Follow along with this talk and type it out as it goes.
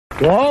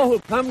To all who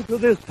come to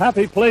this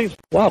happy place,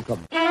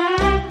 welcome.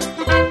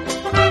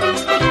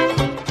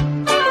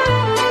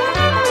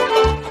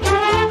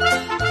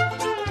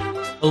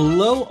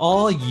 Hello,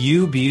 all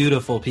you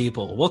beautiful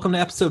people. Welcome to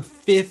episode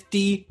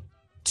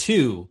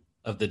 52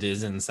 of the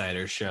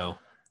Disinsider show.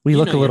 We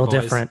look a little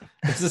different.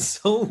 This is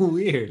so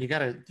weird. You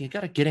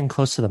gotta get in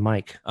close to the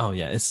mic. Oh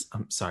yeah,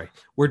 I'm sorry.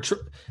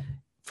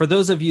 For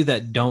those of you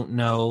that don't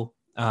know,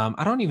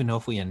 I don't even know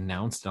if we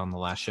announced it on the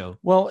last show.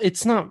 Well,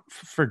 it's not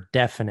for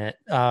definite.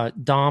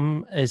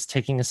 Dom is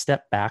taking a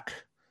step back.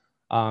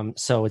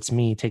 So it's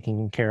me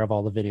taking care of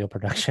all the video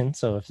production.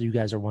 So if you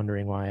guys are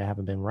wondering why I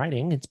haven't been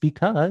writing, it's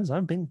because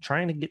I've been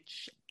trying to get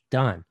shit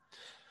done.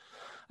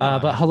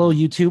 But hello,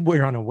 YouTube.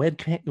 We're on a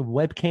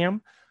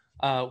webcam.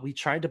 We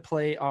tried to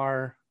play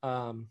our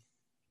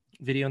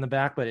video in the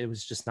back, but it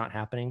was just not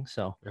happening.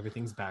 So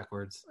everything's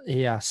backwards.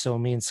 Yeah. So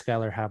me and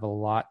Skylar have a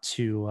lot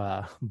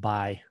to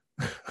buy.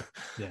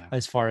 Yeah.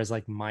 As far as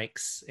like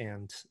mics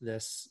and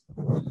this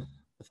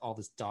with all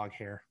this dog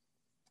hair.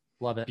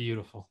 Love it.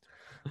 Beautiful.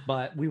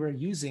 But we were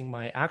using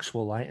my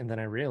actual light, and then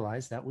I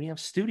realized that we have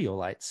studio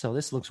lights. So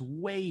this looks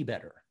way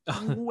better.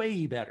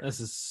 Way better. This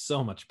is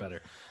so much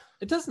better.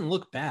 It doesn't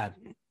look bad.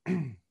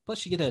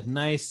 Plus, you get a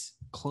nice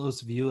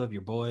close view of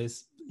your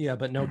boys. Yeah,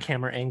 but no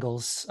camera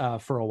angles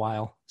for a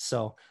while.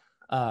 So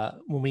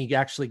when we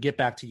actually get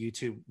back to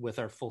YouTube with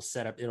our full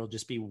setup, it'll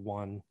just be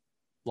one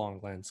long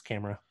lens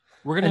camera.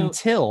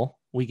 Until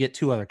we get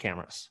two other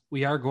cameras.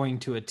 We are going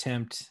to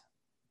attempt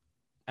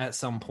at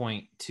some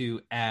point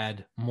to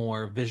add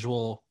more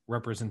visual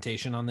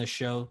representation on this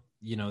show.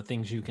 You know,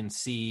 things you can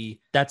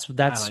see. That's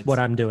what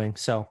I'm doing.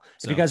 So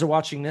if you guys are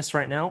watching this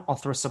right now, I'll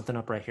throw something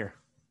up right here.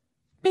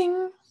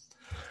 Bing.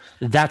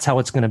 That's how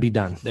it's going to be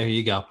done. There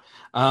you go.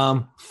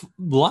 A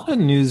lot of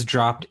news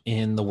dropped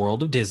in the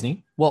world of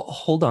Disney. Well,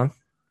 hold on.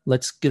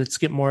 Let's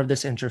get more of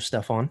this intro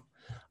stuff on.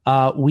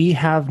 We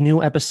have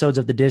new episodes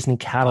of the Disney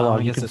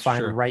catalog you can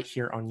find right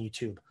here on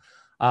YouTube.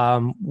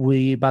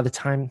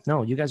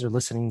 You guys are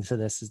listening to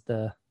this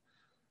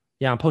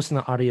I'm posting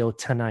the audio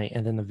tonight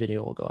and then the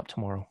video will go up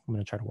tomorrow. I'm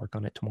going to try to work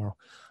on it tomorrow.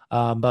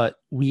 But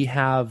we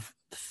have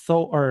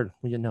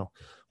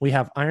we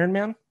have Iron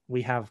Man,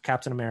 we have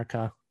Captain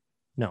America.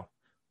 No,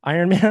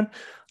 Iron Man,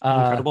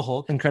 Incredible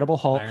Hulk,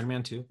 Iron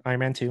Man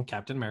 2,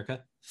 Captain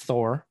America,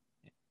 Thor,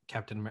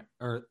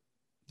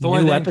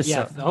 new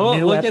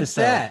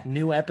episode.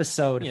 New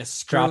episode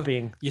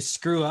dropping. You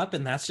screw up,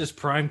 and that's just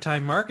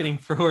primetime marketing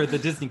for the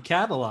Disney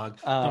catalog.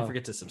 Don't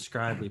forget to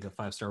subscribe, leave a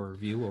 5-star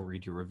review. We'll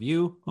read your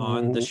review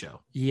on the show.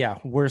 Yeah,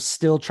 we're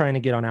still trying to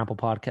get on Apple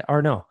Podcast.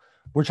 Or no,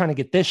 we're trying to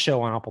get this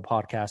show on Apple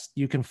Podcast.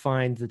 You can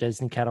find the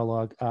Disney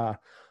catalog.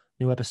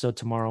 New episode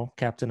tomorrow,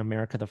 Captain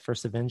America, the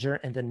First Avenger.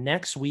 And then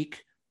next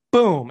week,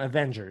 boom,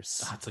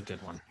 Avengers. That's a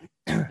good one.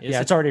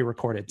 It's already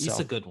recorded.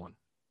 It's a good one.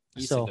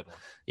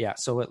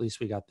 So at least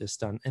we got this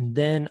done. And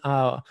then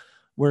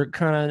there's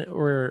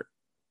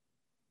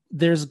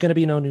going to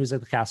be no news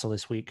at the castle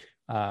this week.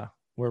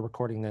 We're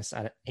recording this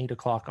at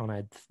 8:00 on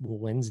a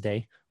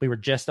Wednesday. We were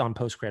just on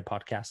Postgrad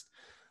podcast.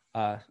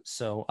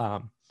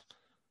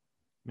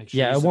 Make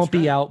sure it won't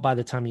be out by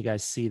the time you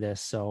guys see this.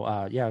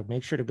 So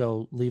make sure to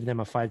go leave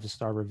them a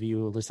 5-star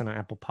review, listen to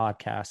Apple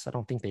Podcasts. I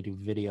don't think they do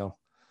video.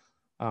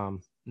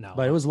 No,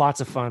 but it was lots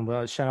of fun.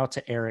 Well, shout out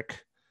to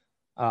Eric.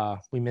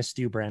 We missed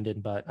you, Brandon,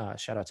 but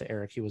shout out to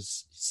Eric. He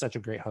was such a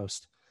great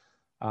host.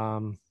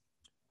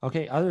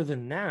 Okay, other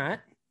than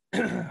that,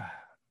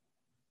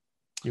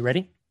 you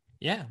ready?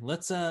 Yeah,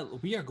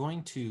 we are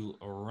going to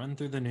run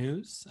through the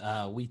news.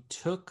 We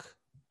took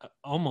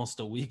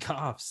almost a week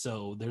off,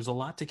 so there's a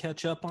lot to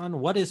catch up on.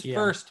 What is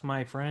first,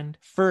 my friend?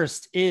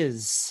 First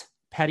is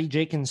Patty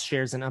Jenkins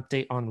shares an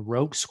update on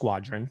Rogue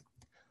Squadron.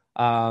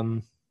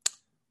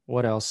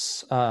 What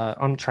else?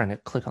 I'm trying to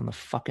click on the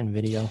fucking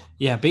video.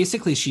 Yeah,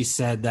 basically she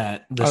said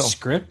that the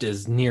script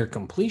is near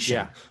completion.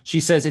 Yeah,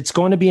 she says it's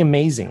going to be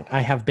amazing. I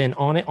have been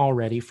on it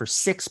already for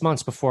 6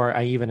 months before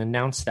I even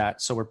announced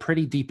that, so we're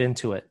pretty deep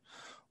into it.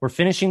 We're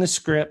finishing the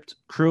script,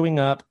 crewing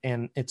up,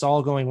 and it's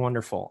all going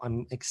wonderful.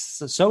 I'm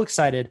so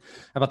excited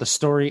about the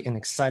story and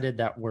excited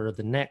that we're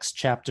the next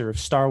chapter of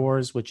Star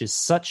Wars, which is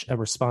such a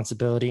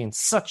responsibility and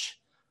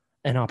such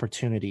an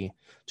opportunity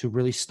to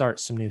really start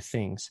some new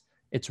things.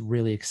 It's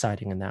really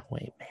exciting in that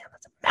way. Man,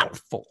 that's a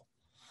mouthful.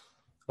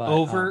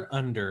 But,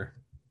 under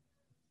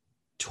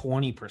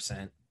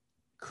 20%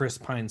 Chris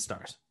Pine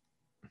stars.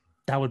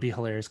 That would be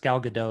hilarious.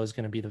 Gal Gadot is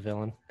going to be the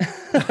villain.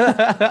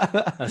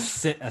 a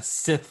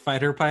Sith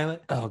fighter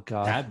pilot? Oh,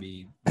 God. That'd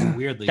be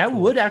weirdly That cool.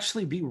 would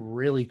actually be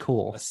really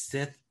cool. A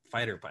Sith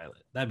fighter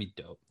pilot. That'd be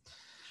dope.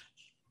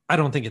 I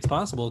don't think it's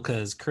possible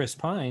because Chris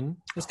Pine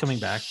is coming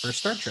back for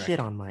Star Trek. Shit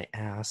on my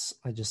ass.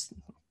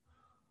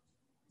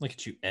 Look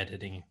at you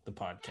editing the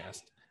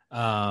podcast.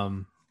 What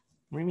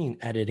do you mean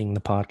editing the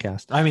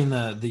podcast? I mean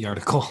the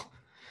article.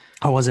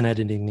 I wasn't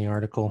editing the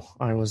article.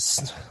 I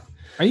was.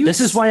 Are you? This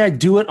is why I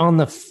do it on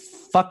the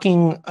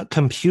fucking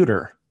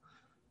computer.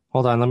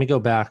 Hold on, let me go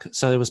back.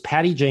 So it was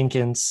Patty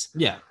Jenkins.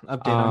 Yeah,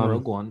 update on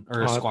Rogue One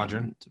or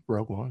Squadron.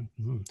 Rogue One.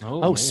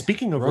 Oh,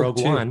 speaking of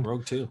Rogue One,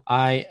 Rogue 2.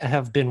 I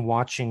have been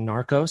watching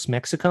Narcos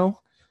Mexico.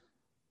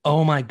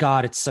 Oh my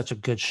God, it's such a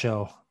good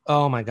show.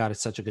 Oh my God,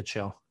 it's such a good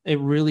show. It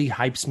really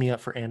hypes me up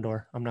for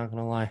Andor. I'm not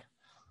going to lie.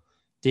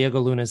 Diego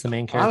Luna is the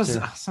main character. I was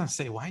going to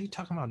say, why are you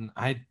talking about?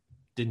 I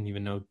didn't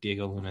even know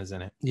Diego Luna's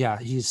in it. Yeah,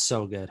 he's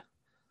so good.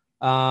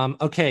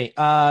 Okay,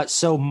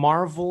 so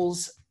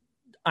Marvel's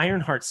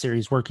Ironheart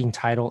series working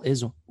title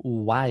is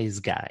Wise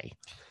Guy.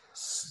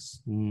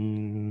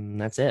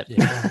 That's it.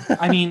 Yeah.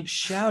 I mean,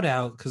 shout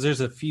out, because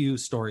there's a few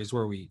stories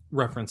where we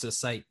reference this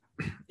site.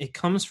 It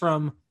comes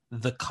from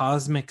the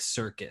Cosmic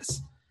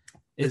Circus.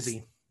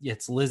 Lizzie.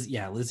 It's Liz.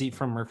 Yeah, Lizzie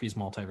from Murphy's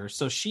Multiverse.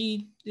 So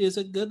she is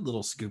a good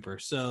little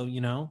scooper. So,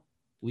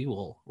 we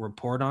will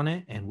report on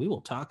it and we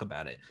will talk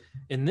about it.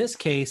 In this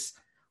case,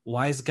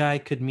 Wise Guy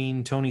could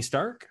mean Tony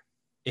Stark.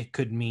 It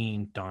could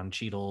mean Don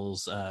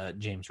Cheadle's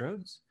James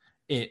Rhodes.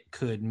 It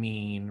could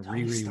mean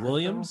Tony Riri Stark,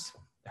 Williams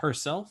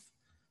herself.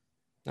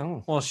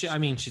 Oh, well, she's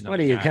not. What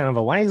are you, kind of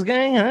a wise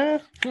guy, huh?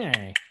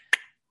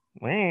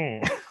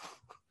 Hey.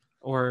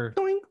 Or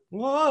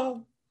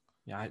whoa.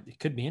 Yeah, it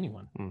could be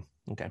anyone.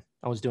 Okay,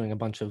 I was doing a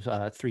bunch of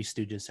Three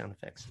Stooges sound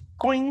effects.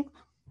 Coing.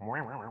 What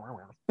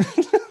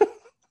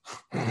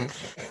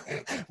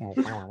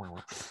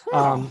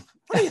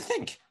do you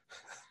think?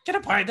 Get a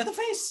pie to the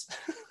face.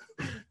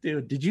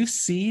 Dude, did you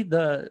see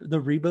the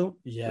reboot?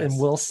 Yes. And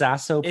Will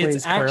Sasso plays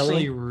it's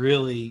actually Curly?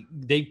 really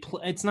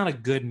it's not a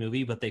good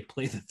movie, but they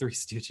play the Three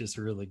Stooges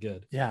really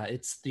good. Yeah,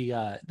 it's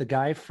the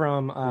guy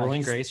from Will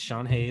and Grace,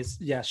 Sean Hayes.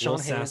 Yeah, Sean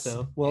Hayes,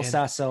 Will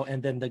Sasso,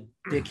 and then the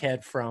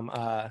dickhead from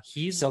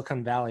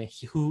Silicon Valley,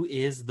 who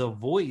is the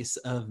voice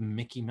of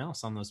Mickey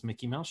Mouse on those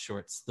Mickey Mouse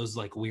shorts, those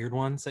like weird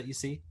ones that you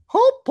see.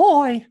 Oh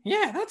boy,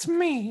 yeah, that's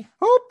me.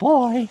 Oh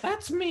boy,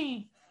 that's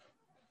me.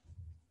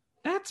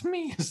 That's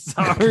me.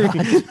 Sorry.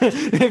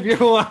 If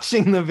you're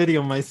watching the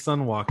video, my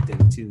son walked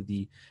into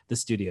the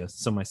studio.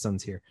 So my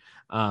son's here.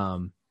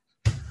 I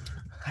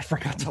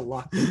forgot to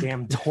lock the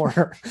damn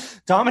door.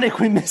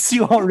 Dominic, we miss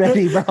you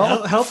already,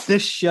 bro. Help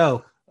this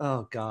show.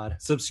 Oh God.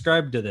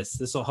 Subscribe to this.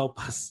 This will help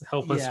us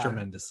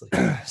tremendously.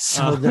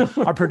 So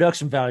our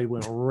production value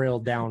went real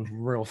down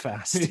real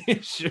fast.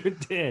 It sure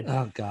did.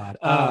 Oh God.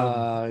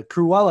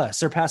 Cruella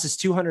surpasses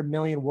 200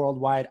 million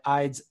worldwide.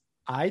 Ides?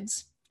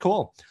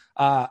 Cool.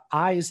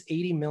 Eyes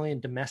 80 million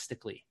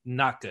domestically.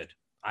 Not good,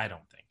 I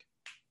don't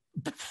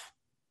think.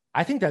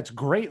 I think that's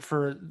great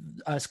for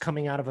us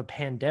coming out of a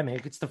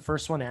pandemic. It's the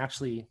first one to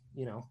actually,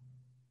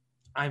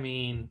 I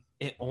mean,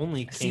 it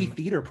only see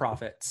theater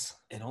profits.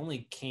 It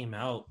only came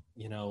out,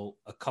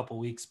 a couple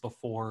weeks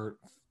before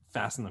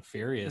Fast and the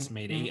Furious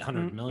made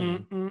 800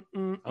 million.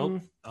 Oh,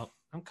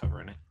 I'm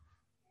covering it.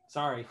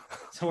 Sorry.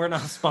 So we're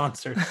not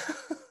sponsored.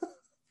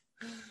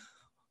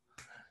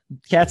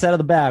 Cat's out of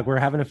the bag. We're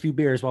having a few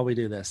beers while we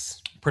do this.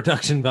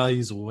 Production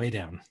value's way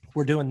down.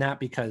 We're doing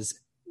that because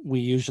we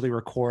usually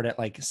record at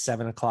like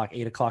 7 o'clock,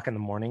 8 o'clock in the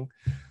morning.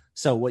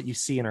 So what you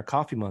see in our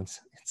coffee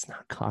months, it's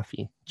not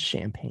coffee, it's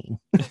champagne.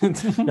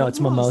 No, it's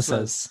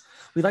mimosas.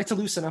 We like to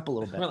loosen up a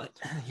little bit. We're like,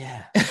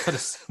 yeah.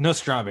 No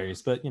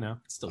strawberries, but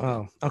it's still good.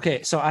 Oh,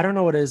 okay. So I don't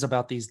know what it is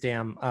about these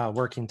damn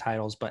working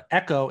titles, but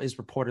Echo is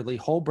reportedly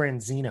whole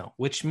brand Xeno,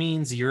 which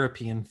means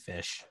European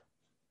fish.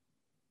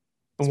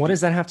 And what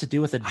does that have to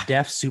do with a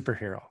deaf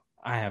superhero?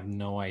 I have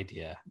no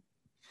idea.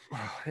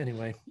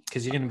 Anyway,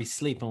 because you're going to be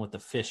sleeping with the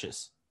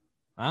fishes.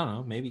 I don't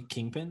know. Maybe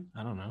Kingpin?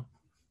 I don't know.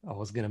 I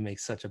was going to make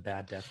such a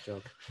bad deaf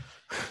joke.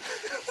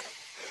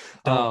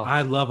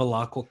 I love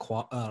Alaqua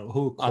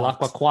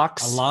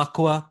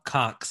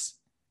Cox.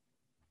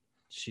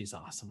 She's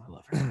awesome. I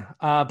love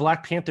her.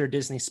 Black Panther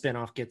Disney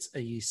spinoff gets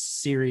a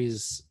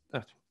series.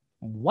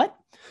 What?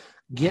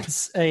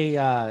 Gets a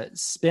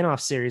spinoff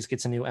series,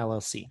 gets a new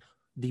LLC.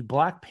 The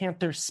Black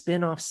Panther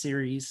spinoff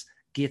series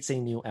gets a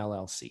new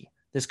LLC.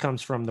 This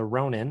comes from the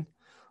Ronin,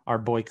 our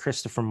boy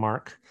Christopher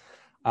Mark.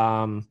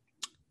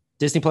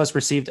 Disney Plus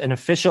received an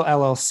official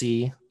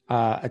LLC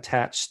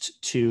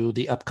attached to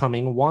the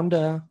upcoming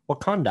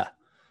Wakanda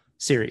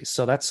series.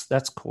 So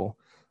that's cool.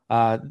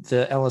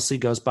 The LLC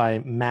goes by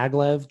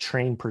Maglev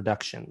Train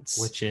Productions,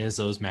 which is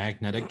those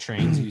magnetic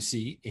trains you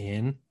see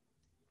in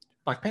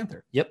Black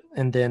Panther. Yep.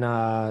 And then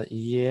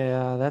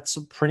that's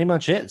pretty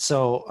much it.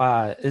 So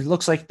it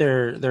looks like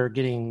they're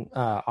getting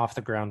off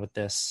the ground with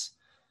this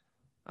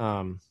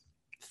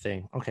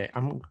thing. Okay,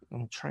 I'm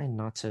trying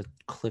not to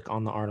click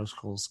on the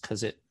articles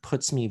because it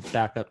puts me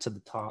back up to the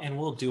top. And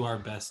we'll do our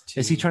best to.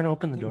 Is he trying to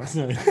open the door?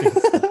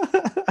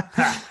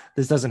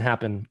 This doesn't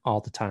happen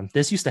all the time.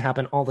 This used to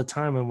happen all the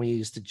time when we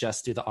used to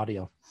just do the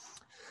audio.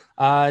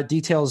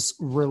 Details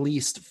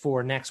released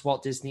for next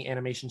Walt Disney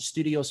Animation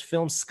Studios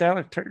film.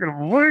 Skylar, take it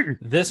away.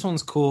 This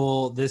one's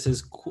cool. This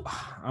is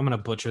I'm gonna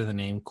butcher the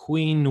name.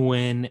 Queen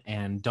Nguyen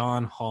and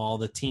Don Hall,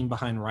 the team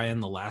behind Raya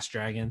and the Last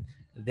Dragon,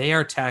 they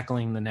are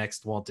tackling the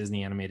next Walt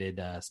Disney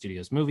Animated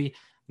Studios movie.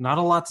 Not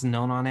a lot's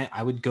known on it.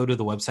 I would go to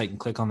the website and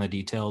click on the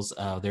details.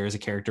 There is a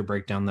character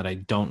breakdown that I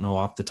don't know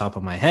off the top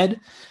of my head,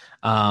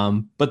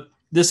 but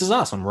this is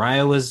awesome.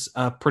 Raya was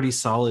a pretty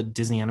solid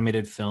Disney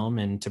animated film,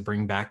 and to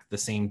bring back the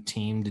same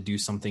team to do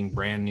something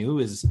brand new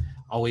is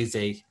always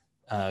a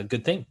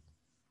good thing.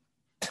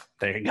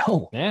 There you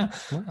go. Yeah,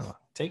 well,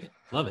 take it,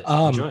 love it,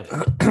 enjoy it.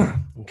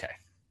 Okay.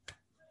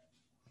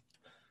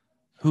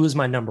 Who is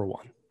my number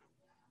one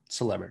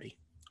celebrity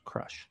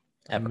crush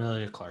ever?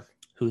 Emilia Clarke.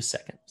 Who's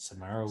second?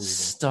 Samara Weaving.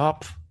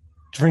 Stop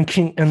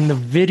drinking in the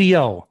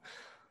video.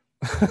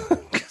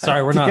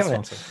 Sorry, we're not damn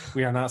it. sponsored.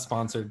 We are not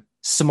sponsored.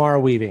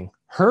 Samara Weaving.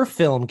 Her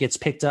film gets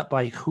picked up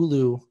by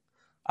Hulu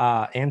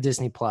and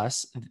Disney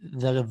Plus.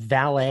 The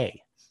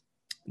Valet.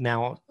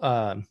 Now,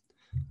 might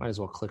as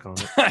well click on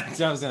it.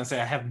 I was going to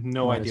say, I have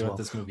no idea what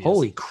this movie is.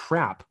 Holy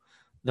crap.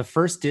 The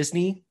first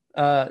Disney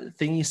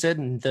thing you said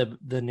in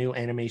the new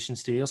animation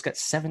studios got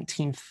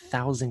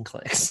 17,000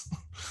 clicks.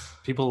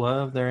 People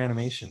love their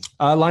animation.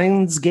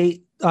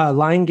 Lionsgate's.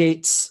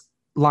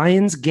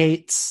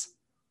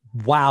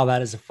 Wow,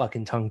 that is a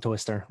fucking tongue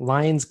twister.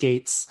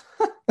 Lionsgate's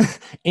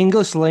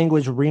English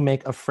language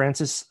remake of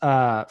Francis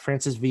Weber's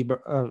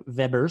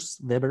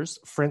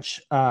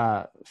French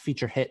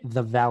feature hit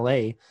The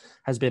Valet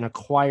has been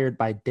acquired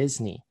by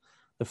Disney.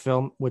 The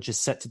film, which is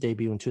set to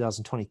debut in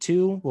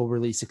 2022, will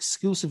release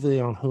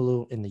exclusively on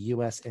Hulu in the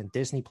US and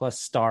Disney Plus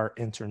Star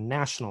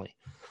internationally.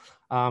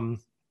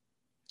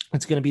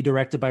 It's going to be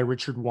directed by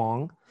Richard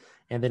Wong,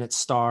 and then it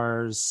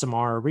stars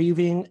Samara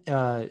Weaving,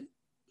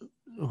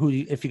 who,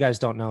 if you guys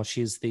don't know,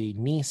 she's the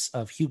niece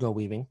of Hugo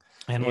Weaving.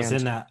 And was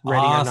in that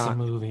Ready or awesome Not.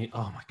 movie.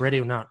 Oh my God. Ready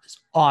or Not is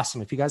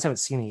awesome. If you guys haven't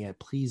seen it yet,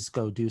 please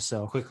go do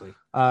so. Quickly.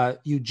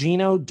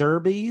 Eugenio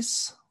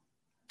Derbez,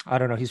 I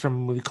don't know, he's from a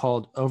movie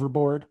called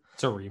Overboard.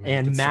 It's a remake.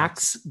 And It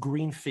Max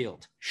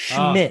Greenfield.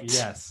 sucks. Schmidt.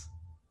 Yes.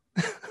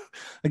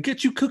 I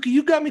get you cookie,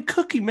 you got me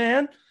cookie,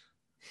 man.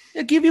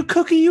 I give you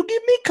cookie, you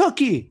give me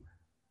cookie.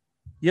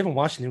 You haven't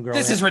watched New Girl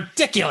This yet? is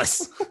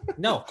ridiculous.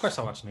 No, of course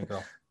I watch New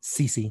Girl.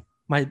 Cece.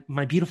 My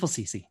beautiful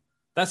Cece.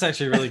 That's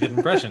actually a really good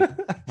impression.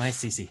 My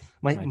Cece.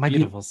 My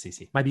beautiful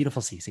Cece. My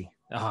beautiful Cece.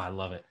 Oh, I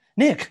love it.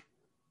 Nick,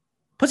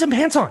 put some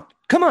pants on.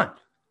 Come on.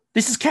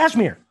 This is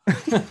cashmere.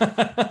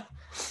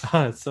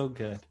 Oh, it's so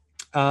good.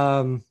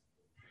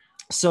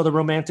 So the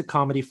romantic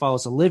comedy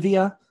follows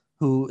Olivia,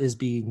 who is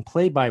being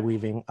played by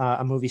Weaving,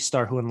 a movie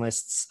star who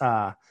enlists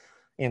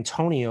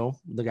Antonio,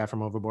 the guy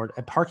from Overboard,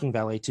 a parking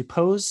valet, to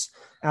pose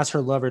as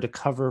her lover to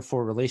cover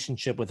for a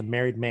relationship with a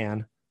married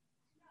man,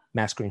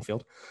 Max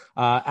Greenfield.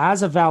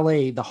 As a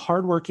valet, the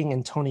hardworking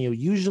Antonio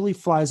usually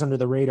flies under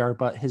the radar,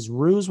 but his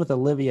ruse with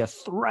Olivia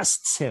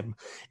thrusts him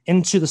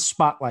into the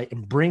spotlight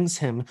and brings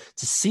him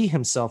to see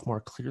himself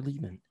more clearly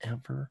than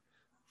ever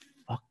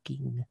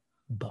fucking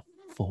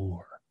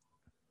before.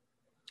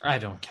 I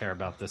don't care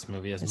about this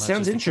movie as much.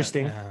 Sounds as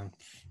interesting.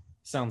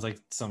 Sounds like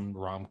some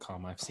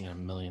rom-com I've seen a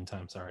million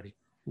times already.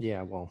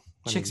 Yeah, well,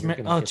 Chicks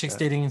chicks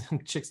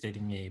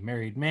dating a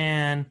married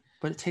man.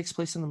 but it takes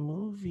place in the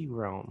movie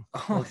realm,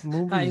 Oh, like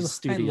movie I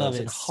studios love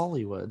in it.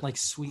 Hollywood. Like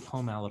Sweet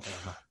Home Alabama.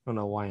 I don't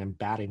know why I'm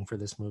batting for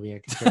this movie. I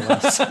could care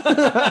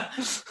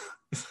less.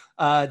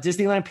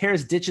 Disneyland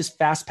Paris ditches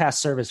Fast Pass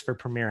service for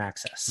Premier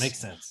Access. Makes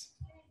sense.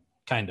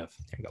 Kind of.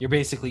 There you go. You're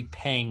basically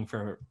paying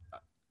for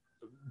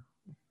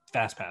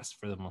Fast Pass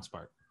for the most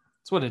part.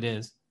 That's what it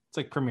is. It's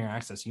like Premier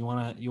Access. You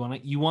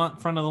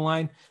want front of the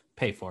line,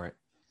 pay for it.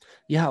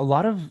 Yeah, a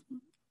lot of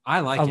I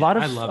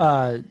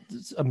love it.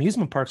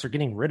 Amusement parks are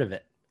getting rid of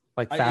it,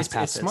 like Fast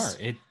Passes. It's smart.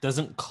 It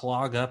doesn't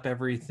clog up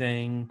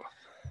everything.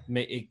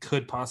 It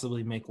could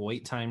possibly make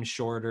wait times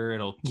shorter.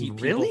 It'll keep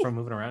people from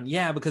moving around.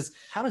 Yeah, because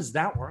how does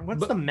that work?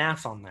 What's the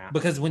math on that?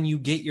 Because when you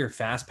get your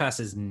Fast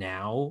Passes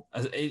now,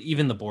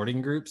 even the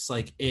boarding groups,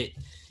 like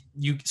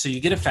you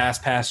get a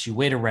Fast Pass, you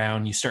wait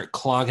around, you start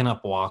clogging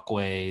up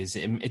walkways.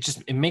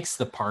 It makes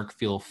the park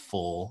feel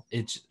full.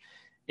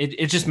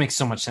 It just makes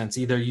so much sense.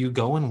 Either you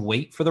go and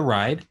wait for the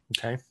ride,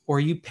 okay, or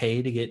you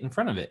pay to get in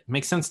front of it.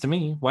 Makes sense to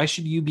me. Why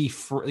should you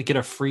get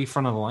a free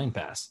front of the line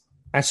pass?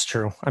 That's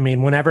true. I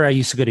mean, whenever I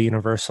used to go to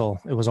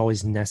Universal, it was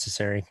always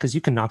necessary because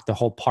you can knock the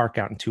whole park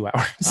out in 2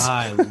 hours.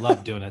 I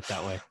love doing it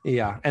that way.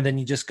 Yeah, and then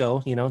you just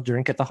go,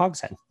 drink at the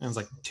Hogshead. It was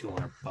like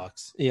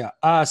 $200. Yeah.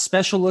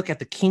 Special look at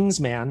the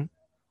Kingsman,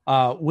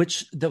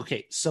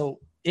 so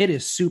it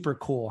is super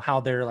cool how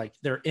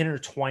they're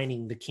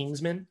intertwining the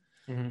Kingsman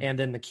and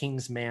then the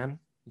Kingsman,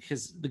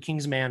 because the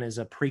Kingsman is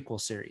a prequel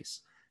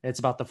series. It's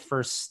about the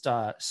first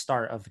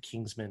start of the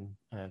Kingsman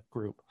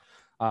group.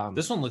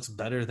 This one looks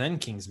better than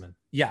Kingsman.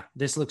 Yeah,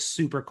 this looks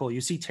super cool. You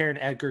see Taron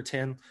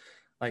Egerton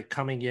like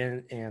coming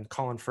in, and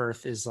Colin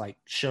Firth is like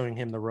showing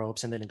him the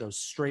ropes, and then it goes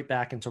straight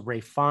back into Ray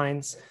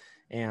Fiennes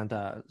and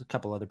a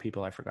couple other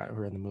people I forgot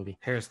who are in the movie.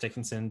 Harris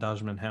Dickinson,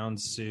 Dajman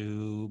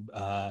Houndsoo,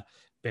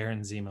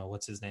 Baron Zemo,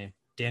 what's his name?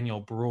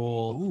 Daniel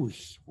Bruhl.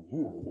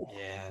 Ooh.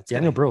 Yeah,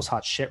 Daniel Bruhl's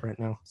hot shit right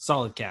now.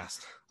 Solid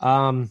cast.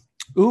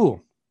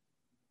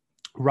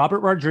 Robert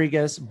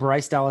Rodriguez,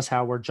 Bryce Dallas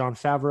Howard, Jon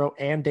Favreau,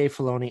 and Dave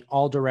Filoni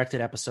all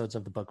directed episodes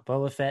of the Book of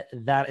Boba Fett.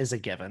 That is a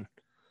given.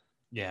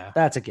 Yeah.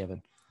 That's a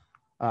given.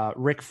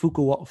 Rick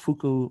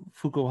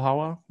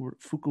Fukuhara.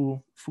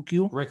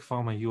 Rick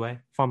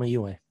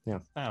Famayue. Yeah.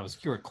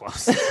 You were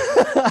close.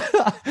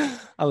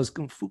 I was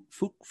going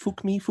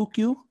fuck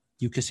you.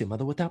 You kiss your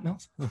mother with that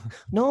mouth?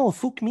 No,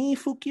 fuck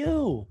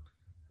you.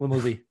 What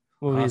movie?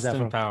 What movie is that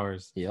Austin from?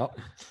 Powers. Yep.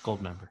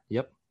 Gold member.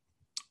 Yep.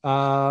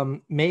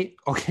 Mate.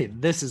 Okay,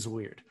 this is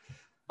weird.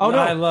 Oh no,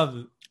 I love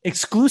it.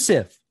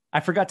 Exclusive. I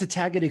forgot to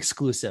tag it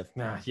exclusive.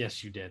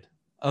 Yes, you did.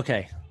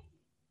 Okay.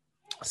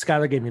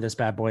 Skylar gave me this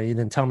bad boy. He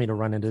didn't tell me to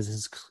run it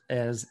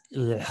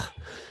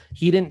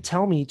he didn't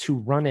tell me to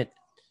run it.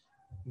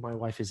 My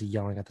wife is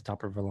yelling at the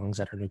top of her lungs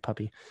at her new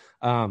puppy.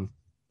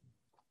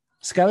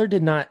 Skylar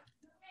did not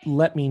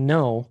let me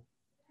know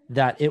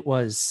that it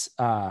was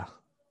an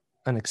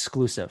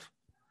exclusive,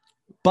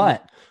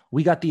 but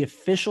we got the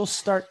official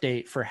start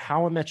date for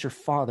How I Met Your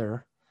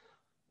Father,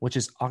 which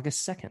is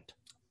August 2nd.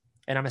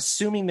 And I'm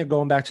assuming they're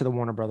going back to the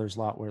Warner Brothers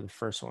lot where the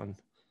first one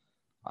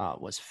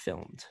was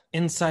filmed.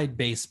 Inside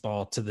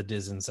baseball to the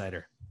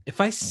Disinsider. If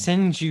I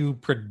send you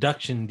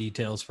production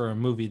details for a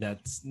movie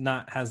that's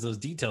not has those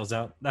details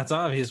out, that's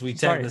obvious. We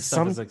tag this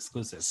stuff as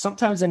exclusive.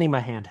 Sometimes I need my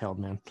handheld,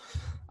 man.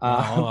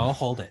 I'll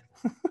hold it.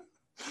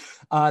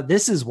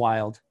 This is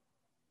wild.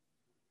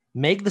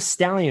 Meg the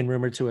Stallion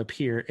rumored to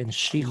appear in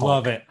She-Hulk.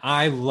 Love it.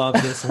 I love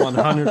this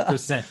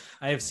 100%.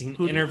 I have seen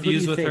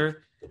interviews with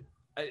her.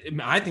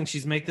 I think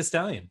she's Meg the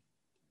Stallion.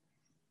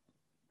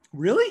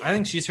 Really? I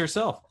think she's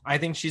herself. I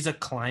think she's a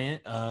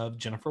client of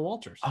Jennifer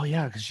Walters. Oh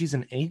yeah, because she's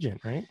an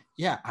agent, right?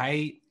 Yeah,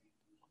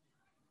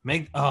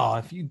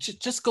 if you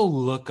just go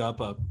look up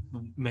a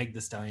Meg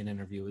the Stallion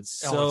interview, it's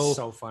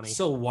so funny,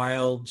 so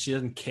wild. She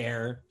doesn't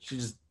care. She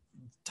just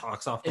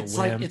talks off the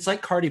whim. It's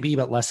like Cardi B,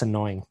 but less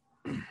annoying.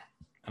 And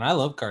I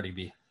love Cardi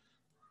B.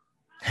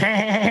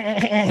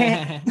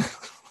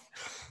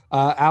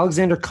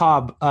 Alexander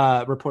Cobb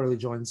reportedly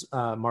joins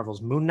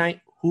Marvel's Moon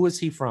Knight. Who is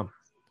he from?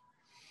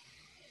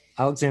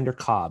 Alexander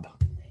Cobb.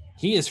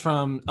 He is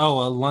from a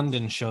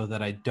London show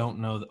that I don't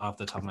know off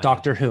the top of my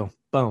Doctor head. Who.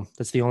 Boom.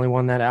 That's the only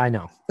one that I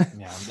know.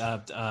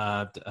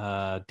 Yeah.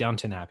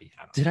 Downton Abbey.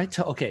 Did I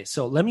tell? Okay,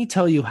 so let me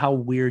tell you how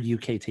weird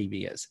UK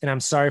TV is, and I'm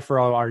sorry for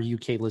all our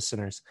UK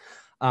listeners.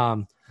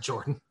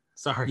 Jordan.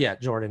 Sorry. Yeah,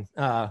 Jordan.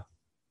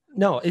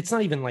 No, it's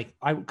not even like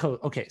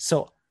okay.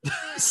 So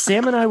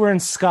Sam and I were in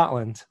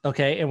Scotland,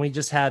 okay, and we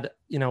just had,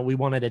 we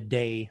wanted a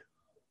day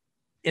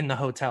in the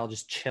hotel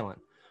just chilling.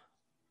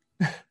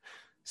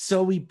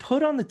 So we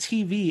put on the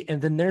TV, and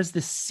then there's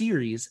this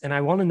series, and I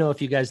want to know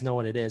if you guys know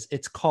what it is.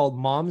 It's called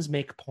Moms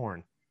Make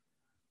Porn.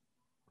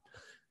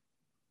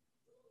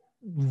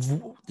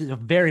 A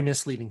very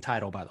misleading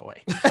title, by the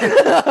way.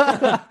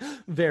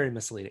 Very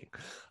misleading.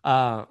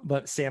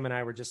 But Sam and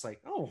I were just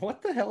like, oh,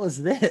 what the hell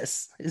is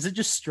this? Is it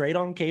just straight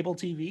on cable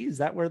TV? Is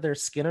that where their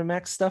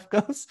Skinamax stuff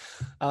goes?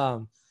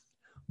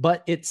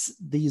 But it's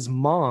these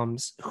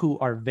moms who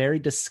are very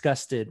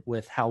disgusted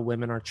with how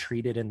women are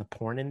treated in the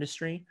porn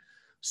industry.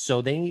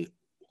 So they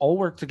all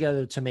work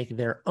together to make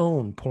their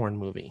own porn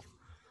movie.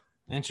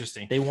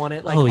 Interesting. They want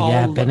it like, oh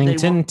yeah,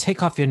 Bennington,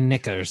 take off your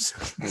knickers.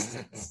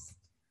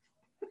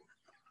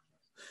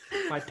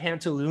 My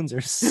pantaloons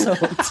are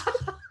soaked.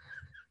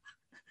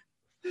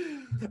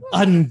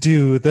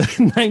 Undo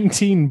the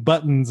 19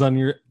 buttons on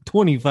your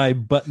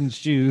 25 button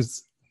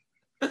shoes.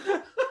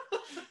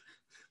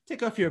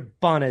 Take off your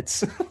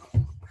bonnets.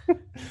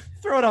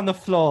 Throw it on the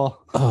floor.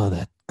 Oh,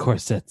 that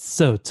corset's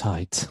so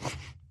tight.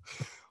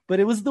 But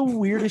it was the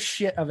weirdest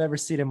shit I've ever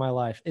seen in my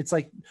life. It's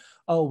like,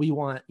 oh, we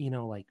want,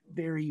 like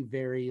very,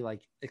 very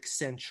like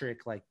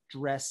eccentric like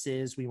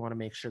dresses. We want to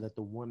make sure that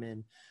the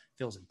woman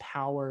feels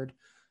empowered,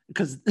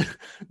 because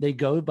they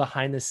go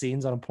behind the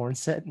scenes on a porn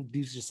set and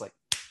he's just like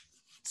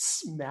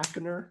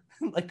smacking her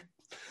like,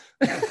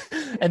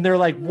 and they're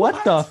like,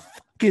 what the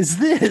fuck is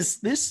this?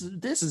 This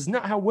is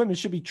not how women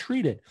should be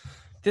treated.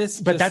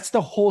 But that's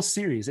the whole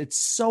series. It's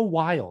so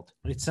wild.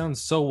 It sounds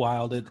so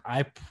wild.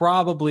 I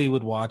probably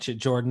would watch it.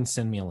 Jordan,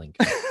 send me a link.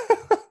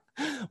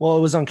 Well,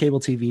 it was on cable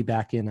TV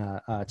back in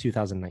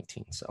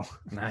 2019. So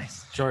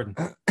nice. Jordan,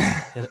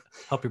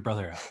 help your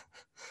brother out.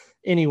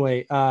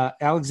 Anyway,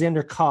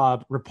 Alexander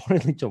Cobb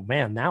reportedly,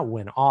 man, that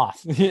went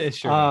off. Yeah,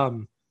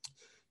 sure.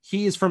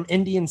 He is from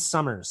Indian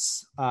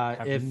Summers.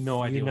 If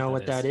no idea you know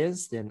what that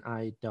is, then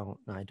I don't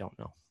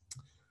know.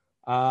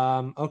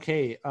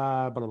 Okay.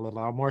 Blah, blah,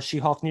 blah. More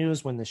She-Hulk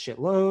news when the shit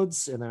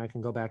loads, and then I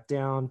can go back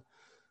down.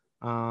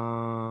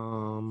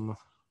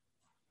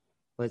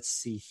 Let's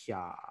see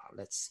here.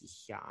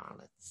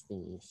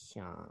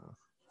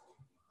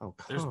 Oh,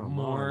 there's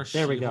more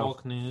there we go.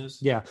 She-Hulk news.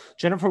 Yeah.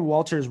 Jennifer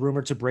Walters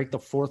rumored to break the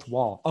fourth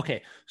wall.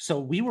 Okay. So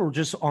we were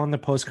just on the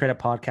post-credit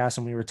podcast,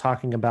 and we were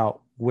talking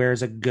about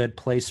where's a good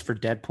place for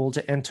Deadpool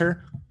to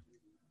enter.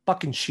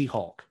 Fucking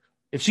She-Hulk.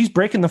 If she's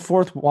breaking the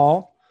fourth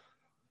wall,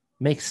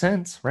 makes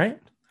sense, right?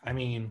 I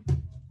mean,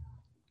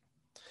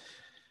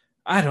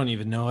 I don't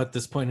even know at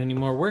this point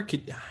anymore. Where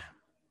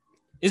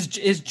is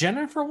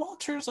Jennifer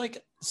Walters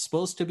like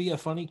supposed to be a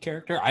funny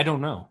character? I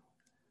don't know.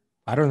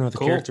 I don't know the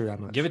character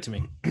that much. Give it to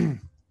me.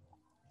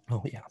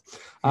 Oh yeah.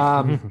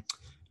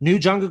 New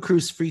Jungle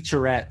Cruise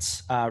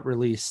featurettes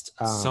released.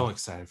 So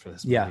excited for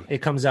this movie. Yeah, it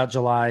comes out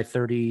July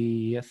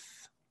 30th,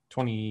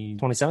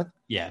 27th?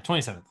 Yeah,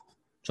 27th.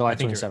 July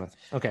 27th.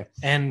 Okay.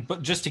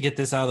 But just to get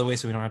this out of the way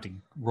so we don't have to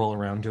roll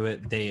around to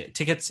it,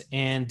 tickets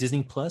and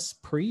Disney Plus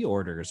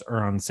pre-orders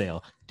are on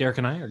sale. Derek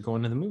and I are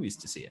going to the movies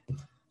to see it.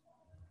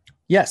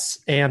 Yes,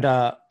 and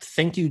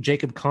thank you,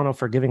 Jacob Cano,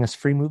 for giving us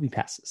free movie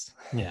passes.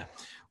 Yeah.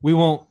 We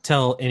won't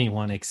tell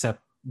anyone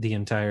except the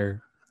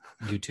entire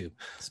YouTube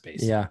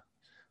space. Yeah.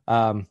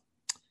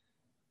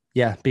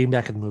 Being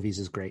back in the movies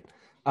is great.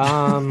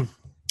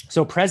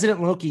 So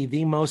President Loki,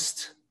 the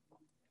most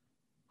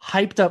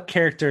hyped up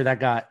character that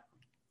got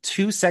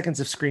 2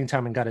 seconds of screen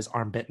time and got his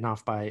arm bitten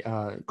off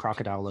by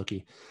Crocodile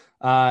Loki.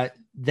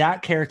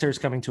 That character is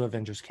coming to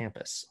Avengers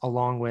Campus,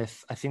 along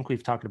with, I think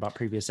we've talked about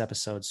previous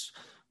episodes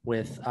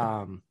with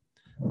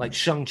like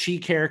Shang-Chi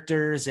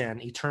characters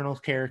and Eternal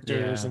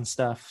characters and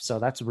stuff. So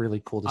that's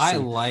really cool to see. I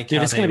like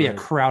Dude, it's going to be a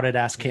crowded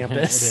ass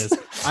campus. It is.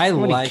 I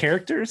like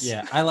characters.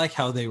 Yeah, I like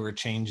how they were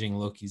changing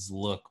Loki's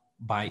look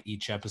by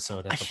each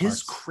episode.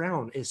 His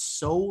crown is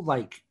so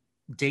like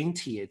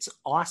dainty. It's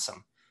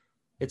awesome.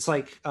 It's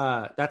like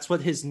that's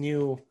what his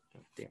new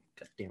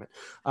damn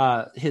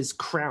it. His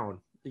crown,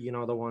 you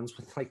know, the ones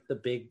with like the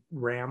big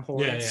ram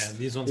horns. Yeah.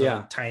 These ones are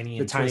like tiny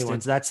and tiny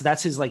twisted ones.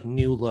 That's his like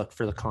new look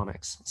for the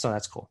comics. So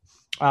that's cool.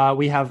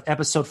 We have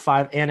episode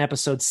 5 and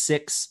episode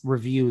 6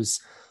 reviews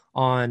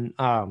on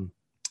the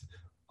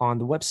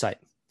website.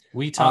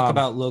 We talk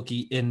about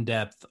Loki in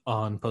depth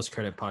on Post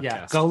Credit Podcast.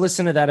 Yeah, go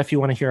listen to that if you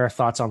want to hear our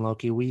thoughts on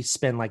Loki. We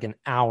spend like an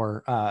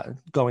hour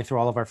going through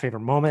all of our favorite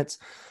moments,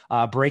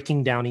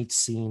 breaking down each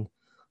scene.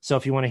 So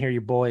if you want to hear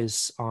your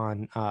boys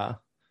on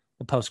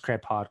the Post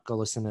Credit Pod, go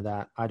listen to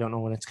that. I don't know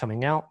when it's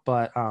coming out,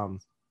 but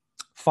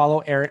follow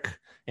Eric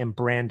and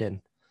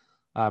Brandon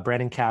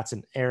Katz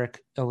and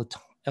Eric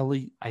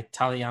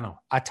Italiano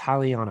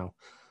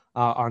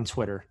on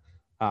Twitter.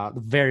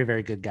 Very,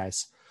 very good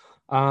guys.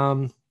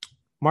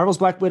 Marvel's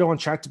Black Widow on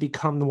track to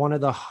become one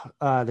of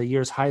the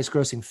year's highest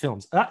grossing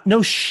films.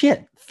 No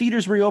shit.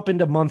 Theaters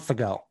reopened a month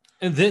ago.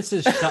 And this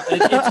is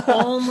it's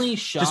only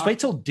shocking. Just wait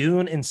till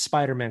Dune and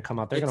Spider-Man come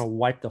out. They're going to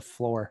wipe the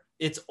floor.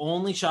 It's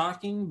only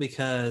shocking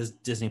because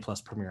Disney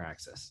Plus Premier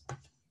Access.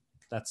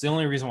 That's the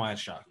only reason why it's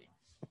shocking.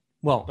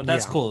 Well, but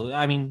that's cool.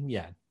 I mean,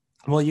 yeah.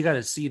 Well, you got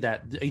to see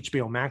that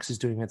HBO Max is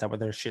doing it that with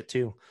their shit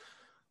too.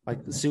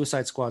 Like the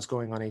Suicide Squad's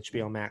going on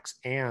HBO Max,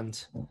 and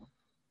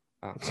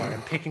sorry,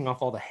 I'm picking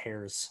off all the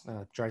hairs.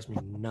 Drives me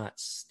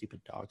nuts.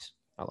 Stupid dogs.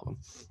 I love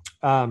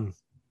them.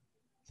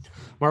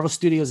 Marvel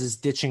Studios is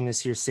ditching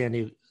this year's San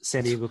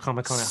Diego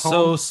Comic-Con at home.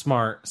 So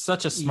smart.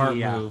 Such a smart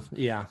move.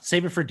 Yeah.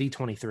 Save it for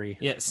D23.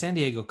 Yeah, San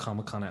Diego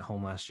Comic-Con at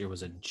home last year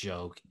was a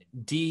joke.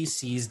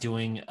 DC's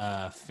doing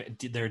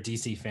their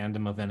DC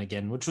fandom event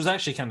again, which was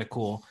actually kind of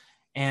cool.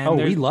 And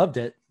we loved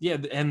it. Yeah,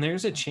 and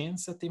there's a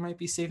chance that they might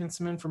be saving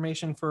some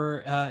information for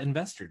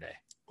Investor Day.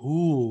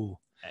 Ooh.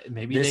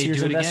 Maybe this they year's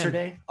do it Investor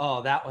again. Day?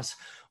 Oh, that was...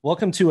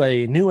 Welcome to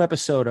a new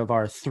episode of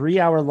our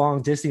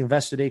 3-hour-long Disney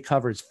Investor Day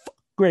coverage.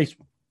 Grace...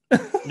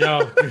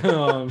 No.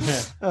 Oh,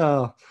 man.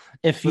 Oh,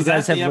 if you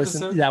guys have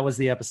listened, that was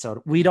the episode.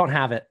 We don't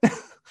have it.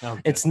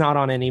 Okay. It's not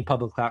on any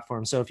public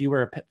platform. So if you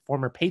were a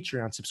former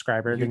Patreon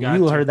subscriber, then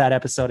you heard that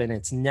episode and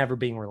it's never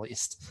being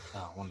released.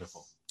 Oh,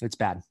 wonderful. It's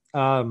bad.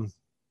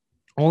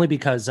 Only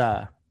because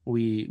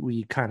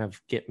we kind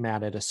of get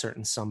mad at a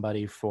certain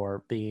somebody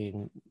for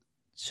being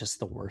just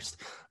the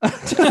worst.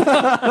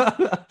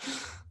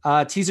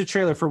 Teaser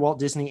trailer for Walt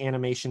Disney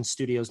Animation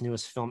Studios'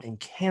 newest film,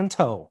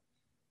 Encanto.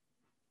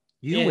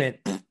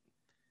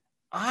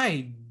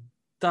 I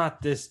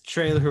thought this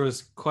trailer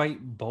was quite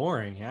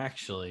boring,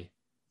 actually.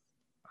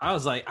 I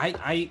was like,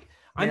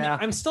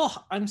 I'm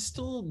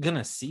still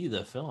gonna see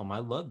the film. I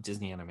love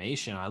Disney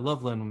animation. I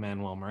love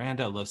Lin-Manuel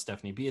Miranda. I love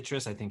Stephanie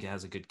Beatrice. I think it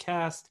has a good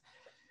cast.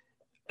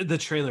 The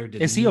trailer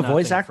did. Is he a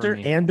voice actor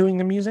and doing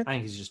the music? I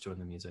think he's just doing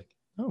the music.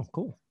 Oh,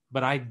 cool.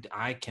 But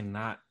I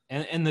cannot.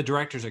 And the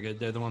directors are good.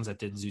 They're the ones that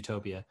did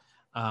Zootopia.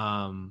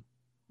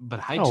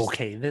 But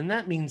okay, then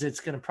that means it's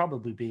going to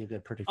probably be a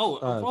good, pretty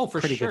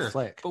good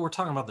flick. But we're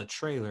talking about the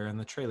trailer, and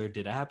the trailer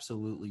did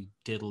absolutely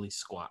diddly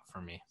squat for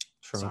me.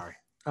 Sure. Sorry.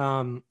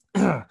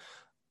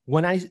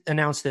 When I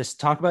announced this,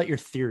 talk about your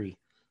theory,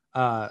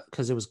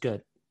 because it was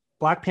good.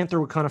 Black Panther: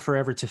 Wakanda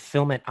Forever to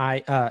film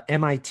at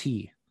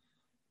MIT.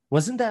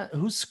 Wasn't that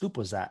whose scoop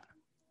was that?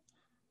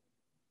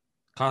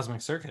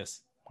 Cosmic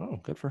Circus. Oh,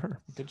 good for her.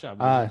 Good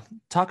job.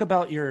 Talk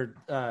about your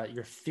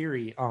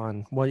theory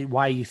on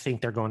why you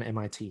think they're going to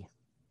MIT.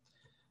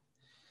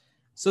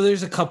 So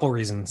there's a couple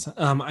reasons.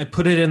 I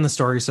put it in the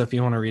story, so if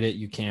you want to read it,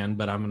 you can,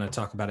 but I'm going to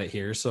talk about it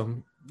here.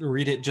 So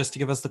read it just to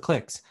give us the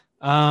clicks.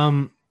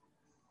 So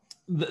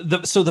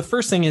the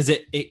first thing is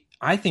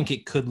I think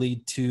it could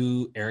lead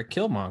to Eric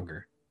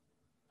Killmonger,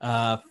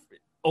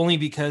 only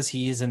because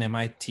he's an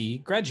MIT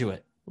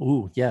graduate.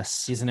 Ooh,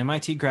 yes. He's an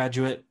MIT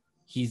graduate.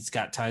 He's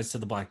got ties to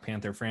the Black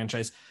Panther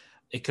franchise.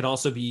 It could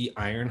also be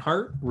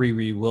Ironheart,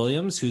 Riri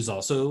Williams, who's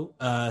also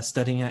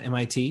studying at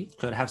MIT.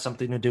 Could have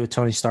something to do with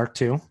Tony Stark,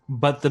 too.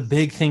 But the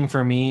big thing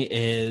for me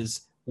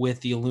is with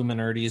the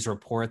Illuminati's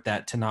report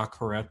that Tanakh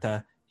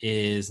Horeta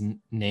is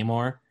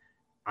Namor.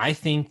 I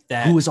think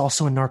that who is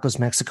also in Narcos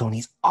Mexico, and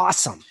he's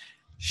awesome.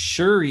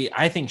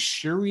 I think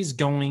Shuri's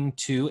going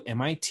to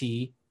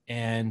MIT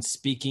and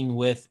speaking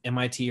with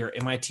MIT, or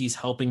MIT's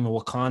helping the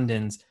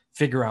Wakandans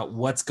figure out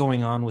what's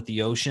going on with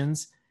the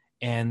oceans,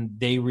 and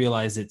they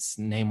realize it's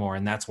Namor,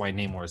 and that's why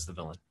Namor is the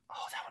villain.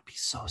 Oh, that would be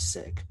so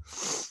sick.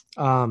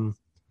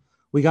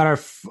 We got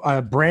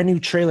our brand new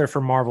trailer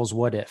for Marvel's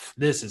What If.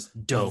 This is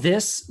dope.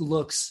 This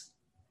looks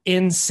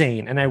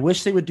insane, and I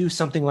wish they would do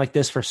something like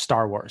this for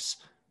Star Wars.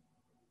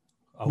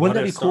 Wouldn't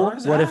that be cool?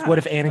 What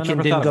if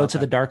Anakin didn't go to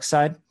the dark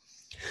side?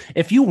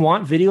 If you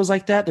want videos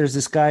like that, there's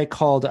this guy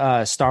called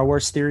Star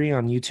Wars Theory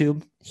on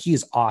YouTube. He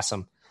is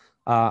awesome.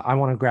 I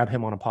want to grab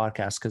him on a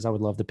podcast because I would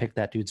love to pick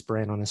that dude's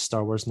brain on his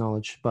Star Wars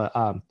knowledge.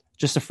 But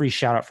just a free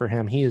shout out for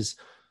him. He is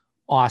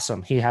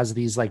awesome. He has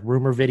these like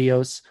rumor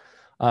videos.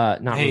 Rumor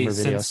videos.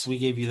 Since we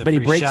gave you the but free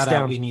he breaks shout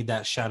down, out, we need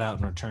that shout out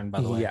in return,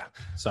 by the way. Yeah.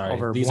 Sorry.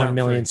 Over these 1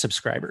 million free.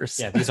 subscribers.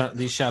 Yeah,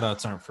 these shout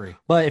outs aren't free.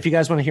 But if you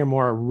guys want to hear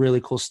more really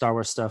cool Star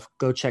Wars stuff,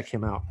 go check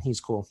him out. He's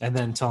cool. And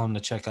then tell him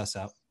to check us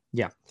out.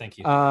 Yeah. Thank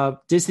you.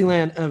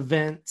 Disneyland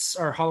events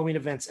or Halloween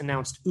events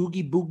announced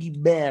Oogie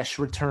Boogie Bash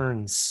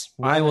returns.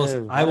 I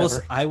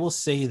will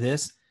say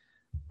this.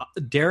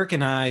 Derek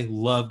and I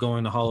love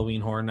going to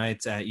Halloween Horror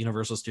Nights at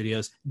Universal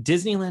Studios.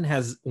 Disneyland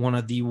has one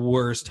of the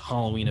worst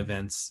Halloween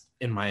events,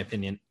 in my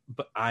opinion.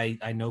 But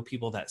I know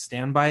people that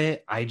stand by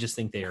it. I just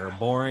think they are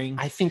boring.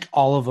 I think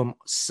all of them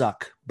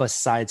suck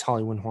besides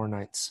Halloween Horror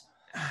Nights.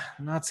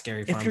 Not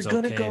Scary Farm's if you're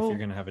gonna okay if you're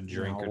gonna have a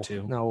drink or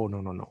two. No.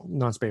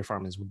 Not Scary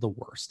Farm is the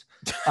worst.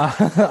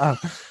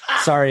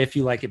 Sorry if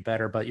you like it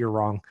better, but you're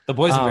wrong. The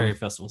Boysenberry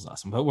Festival is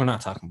awesome, but we're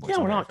not talking Boysenberry. Yeah,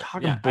 we're not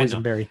talking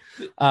Boysenberry.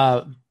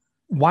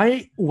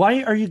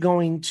 Why are you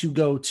going to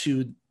go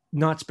to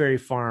Knott's Berry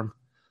Farm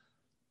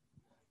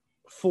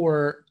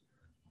for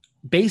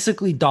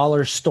basically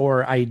dollar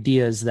store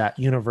ideas that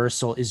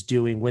Universal is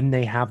doing when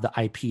they have the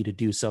IP to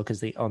do so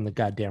because they own the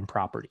goddamn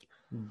property?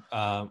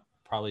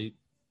 Probably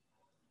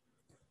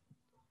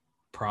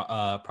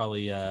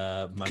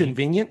money.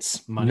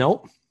 Convenience? Money.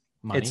 Nope.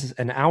 Money. It's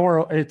an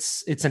hour.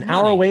 It's an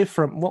hour away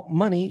from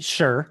money,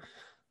 sure.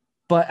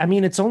 But I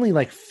mean, it's only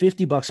like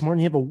 $50 more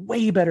and you have a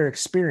way better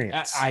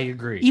experience. I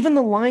agree. Even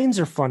the lines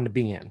are fun to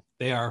be in.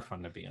 They are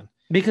fun to be in.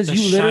 Because the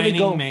you literally Shining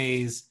go.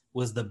 maze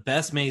was the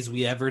best maze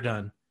we ever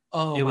done.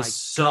 Oh, it was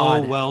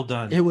so well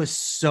done. It was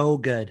so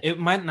good. It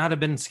might not have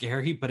been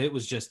scary, but it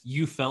was just,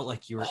 you felt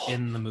like you were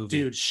in the movie.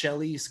 Dude,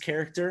 Shelley's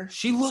character.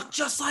 She looked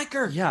just like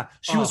her. Yeah.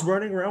 She was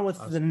running around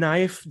with the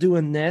knife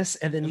doing this.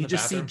 And then you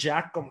just see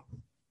Jack go.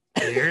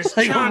 There's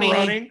like Johnny.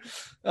 Running.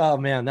 Oh,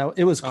 man.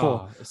 It was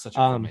cool. It's such a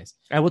cool maze.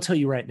 I will tell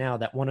you right now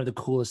that one of the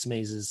coolest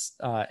mazes,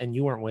 and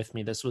you weren't with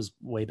me, this was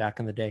way back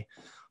in the day,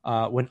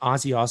 when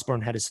Ozzy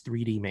Osbourne had his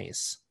 3D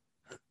maze.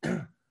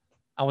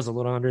 I was a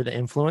little under the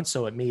influence,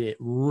 so it made it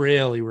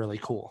really, really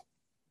cool.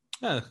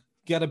 Yeah, you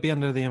got to be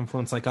under the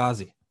influence like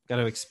Ozzy. Got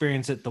to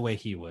experience it the way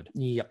he would.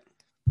 Yep.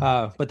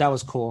 But that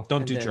was cool.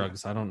 Don't do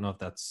drugs. I don't know if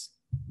that's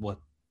what.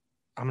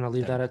 I'm going to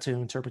leave that up to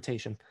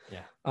interpretation.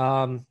 Yeah.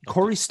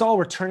 Corey Stoll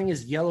returning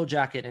his yellow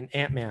jacket in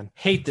Ant-Man.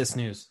 Hate this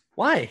news.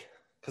 Why?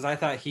 Because I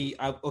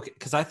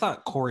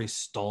thought Corey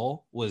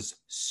Stoll was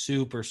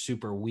super,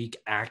 super weak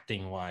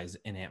acting wise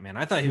in Ant-Man.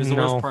 I thought he was the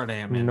worst part of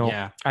Ant-Man. No.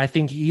 Yeah. I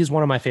think he's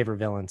one of my favorite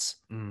villains.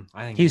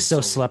 I think he's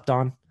so slept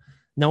on.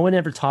 No one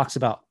ever talks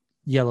about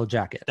Yellow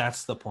Jacket.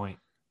 That's the point.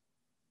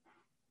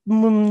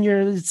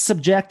 It's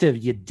subjective,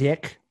 you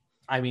dick.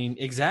 I mean,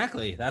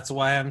 exactly. That's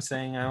why I'm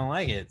saying I don't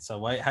like it. So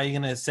how are you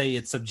going to say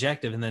it's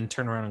subjective and then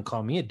turn around and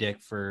call me a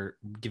dick for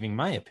giving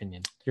my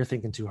opinion? You're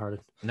thinking too hard.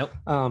 Nope.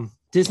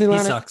 Disneyland.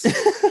 He sucks.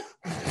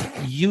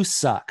 You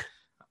suck.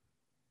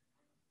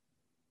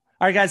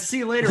 All right, guys. See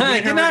you later.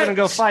 We're going to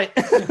go fight.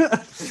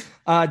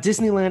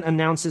 Disneyland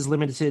announces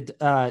limited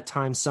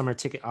time summer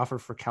ticket offer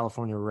for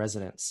California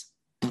residents.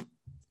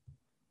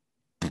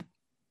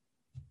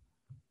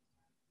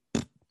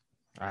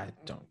 I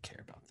don't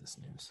care about this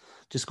news.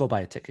 Just go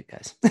buy a ticket,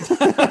 guys.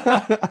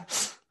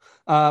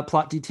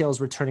 Plot details,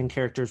 returning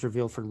characters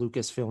revealed for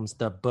Lucasfilm's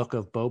The Book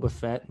of Boba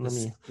Fett.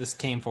 This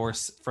came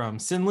from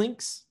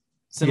Cinlinks.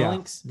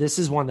 This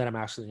is one that I'm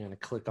actually going to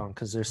click on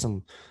because there's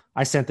some.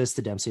 I sent this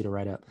to Dempsey to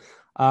write up.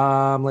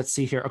 Let's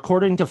see here.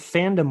 According to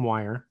Fandom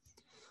Wire,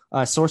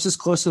 sources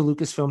close to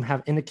Lucasfilm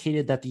have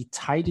indicated that the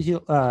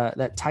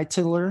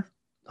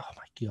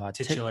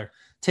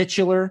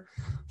titular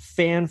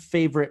fan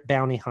favorite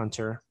bounty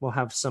hunter will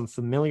have some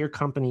familiar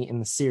company in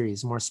the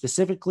series. More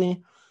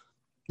specifically,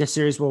 the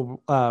series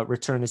will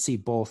return to see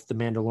both the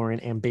Mandalorian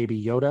and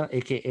Baby Yoda,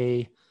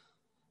 aka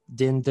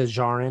Din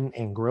Djarin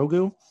and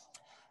Grogu.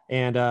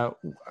 And I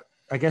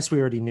guess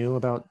we already knew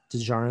about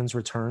Djarin's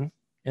return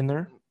in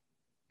there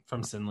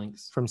from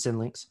Cinlinks.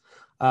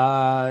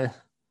 Bosk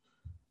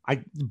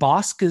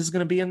is going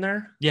to be in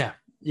there. Yeah.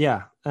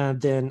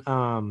 And then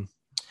I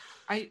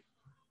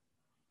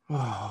don't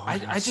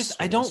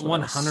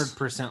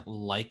 100%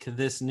 like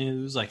this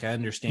news. Like, I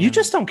understand. You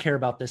just don't care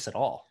about this at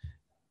all.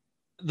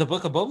 The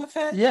Book of Boba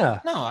Fett? Yeah.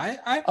 No,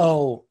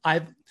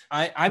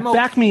 I'm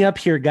back me up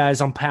here,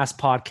 guys, on past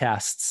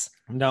podcasts.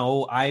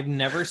 No, I've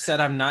never said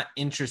I'm not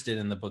interested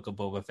in the Book of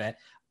Boba Fett.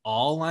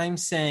 All I'm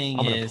saying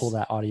I'm is, gonna pull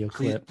that audio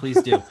clip.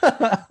 Please do.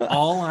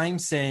 All I'm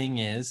saying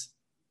is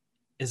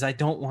I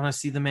don't want to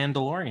see the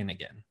Mandalorian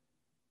again.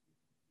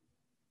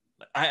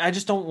 I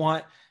just don't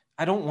want.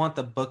 I don't want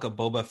the Book of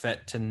Boba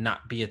Fett to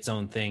not be its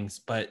own things.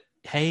 But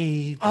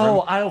hey,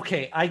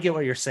 I get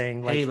what you're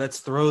saying. Hey, let's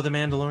throw the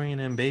Mandalorian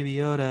and Baby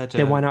Yoda.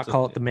 Okay, why not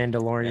call it the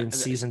Mandalorian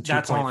season 2.5?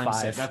 That's all I'm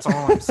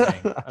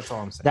saying. That's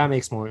all I'm saying. That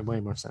makes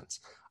way more sense.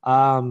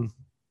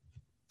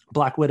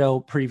 Black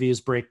Widow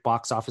previews break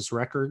box office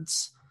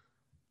records.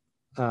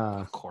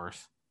 Of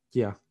course.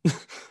 Yeah.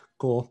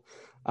 Cool.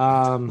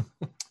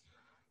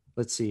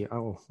 Let's see.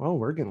 Oh,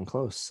 we're getting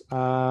close.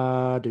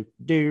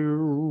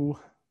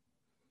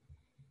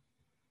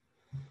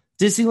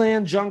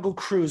 Disneyland Jungle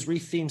Cruise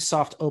rethemed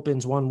soft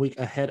opens 1 week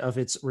ahead of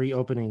its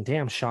reopening.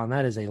 Damn, Sean,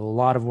 that is a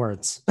lot of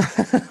words.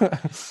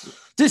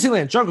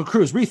 Disneyland Jungle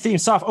Cruise rethemed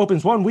soft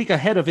opens 1 week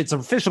ahead of its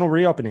official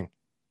reopening.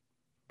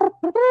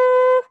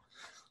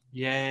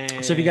 Yay.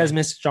 So if you guys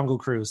missed Jungle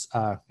Cruise,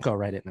 go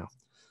write it now.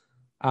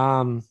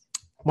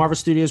 Marvel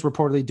Studios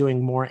reportedly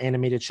doing more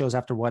animated shows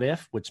after What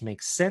If, which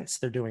makes sense.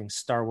 They're doing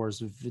Star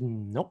Wars.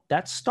 Nope,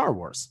 that's Star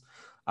Wars.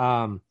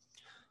 I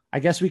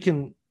guess we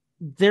can.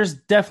 There's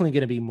definitely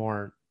going to be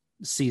more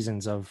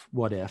seasons of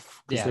What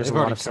If because there's a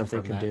lot of stuff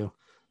they can do.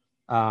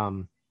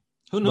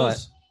 Who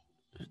knows?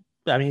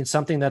 But, I mean,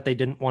 something that they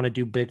didn't want to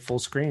do big full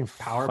screen.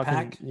 Power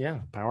Pack? Yeah,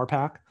 Power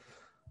Pack.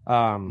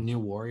 New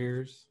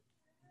Warriors.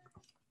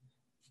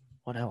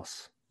 What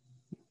else?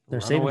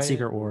 They're saving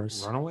Secret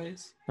Wars.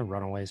 Runaways? The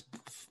Runaways.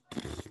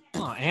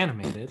 Oh,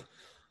 animated.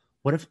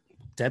 What if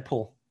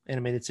Deadpool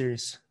animated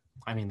series?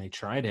 I mean, they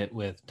tried it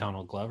with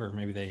Donald Glover.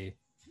 Maybe they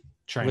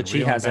try. Which he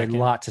has a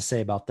lot to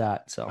say about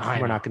that. So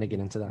we're not going to get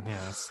into that.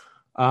 Yes.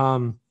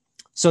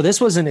 So this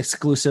was an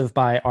exclusive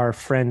by our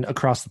friend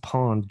across the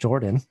pond,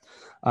 Jordan,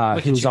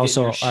 who's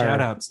also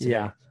shout outs.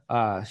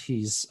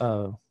 He's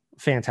a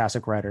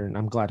fantastic writer, and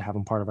I'm glad to have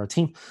him part of our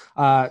team.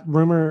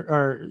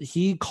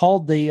 He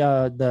called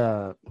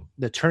the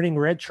Turning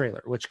Red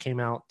trailer, which came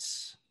out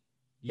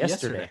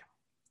yesterday.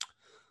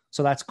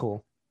 So that's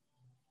cool.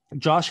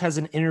 Josh has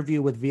an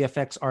interview with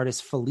VFX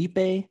artist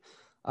Felipe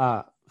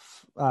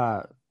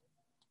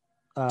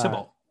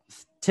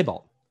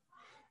Tybalt.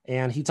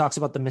 And he talks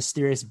about the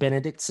mysterious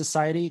Benedict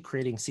Society,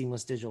 creating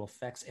seamless digital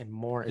effects and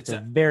more. It's a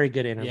very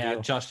good interview. Yeah,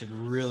 Josh did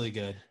really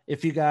good.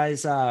 If you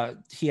guys,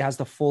 he has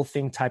the full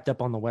thing typed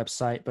up on the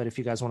website, but if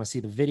you guys want to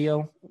see the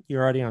video,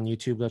 you're already on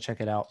YouTube, go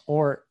check it out.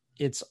 Or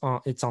it's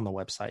on the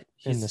website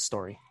in the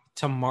story.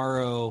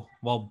 Tomorrow,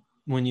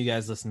 when you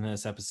guys listen to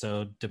this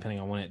episode, depending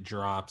on when it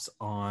drops,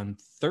 on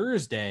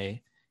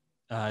Thursday,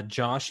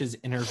 Josh is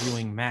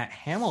interviewing Matt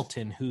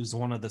Hamilton, who's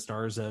one of the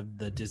stars of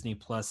the Disney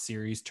Plus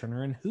series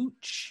Turner and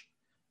Hooch.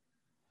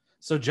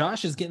 So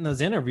Josh is getting those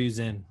interviews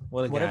in.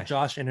 What if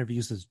Josh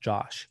interviews as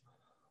Josh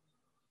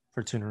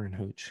for Turner and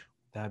Hooch?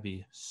 That'd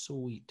be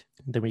sweet.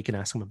 Then we can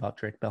ask him about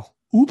Drake Bell.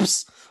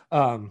 Oops.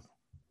 You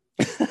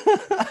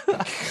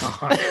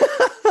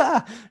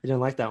didn't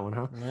like that one,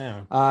 huh?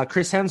 Yeah.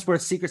 Chris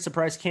Hemsworth's secret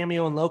surprise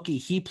cameo in Loki.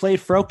 He played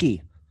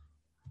Froki.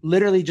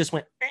 Literally just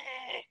went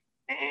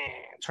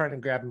trying to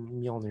grab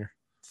Mjolnir.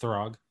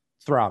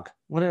 Throg.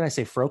 What did I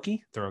say?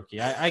 Froki?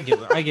 Throki. I get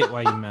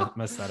why you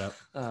messed that up.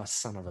 Oh,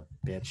 son of a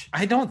bitch.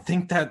 I don't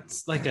think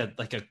that's like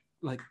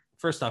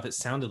first off, it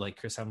sounded like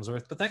Chris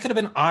Hemsworth, but that could have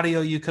been audio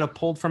you could have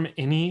pulled from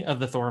any of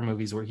the Thor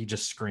movies where he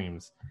just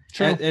screams.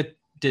 True. It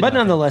did, but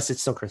nonetheless,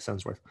 it's still Chris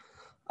Hemsworth.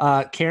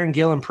 Karen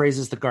Gillan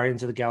praises the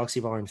Guardians of the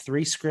Galaxy Volume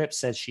 3 script,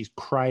 says she's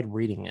cried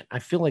reading it. I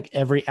feel like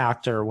every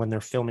actor, when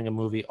they're filming a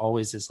movie,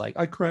 always is like,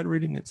 I cried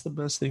reading it. It's the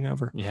best thing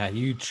ever. Yeah,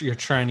 you're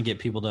trying to get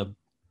people to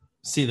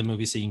see the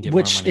movie so you can get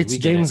more money. It's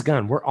James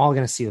Gunn. We're all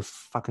going to see the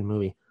fucking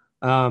movie.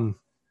 Little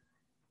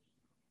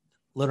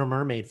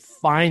Mermaid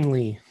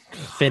finally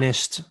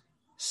finished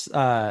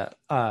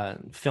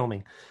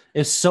filming.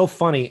 It's so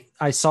funny.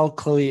 I saw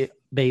Halle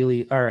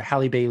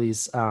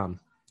Bailey's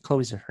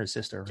Chloe's her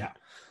sister, right? Yeah.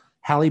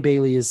 Halle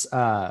Bailey's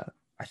I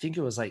think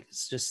it was like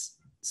just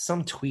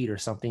some tweet or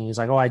something. He's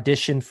like, I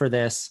auditioned for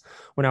this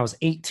when I was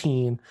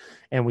 18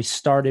 and we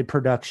started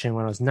production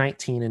when I was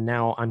 19 and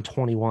now I'm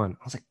 21.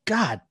 I was like,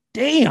 God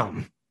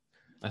damn.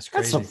 That's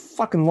crazy. That's a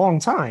fucking long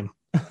time.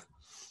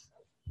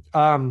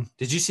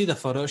 Did you see the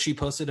photo she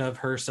posted of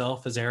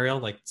herself as Ariel?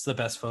 Like, it's the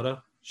best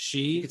photo.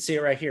 You can see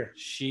it right here.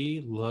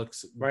 She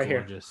looks right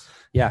gorgeous.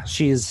 Here. Yeah,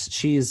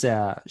 she's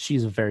a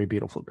very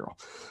beautiful girl.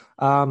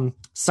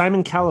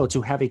 Simon Callow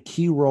to have a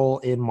key role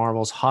in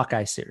Marvel's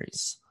Hawkeye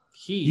series.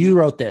 You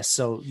wrote this,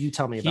 so you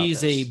tell me about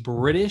this. He's a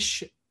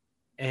British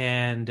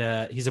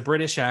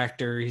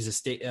actor. He's a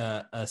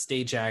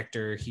stage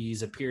actor.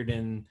 He's appeared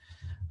in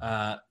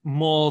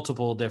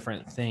multiple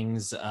different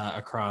things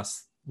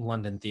across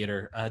London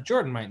theater.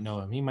 Jordan might know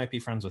him. He might be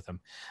friends with him.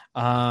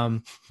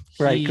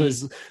 Right,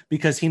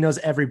 because he knows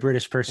every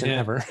British person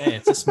ever. Hey,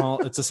 it's a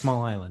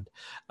small island.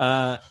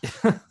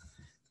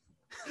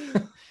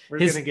 We're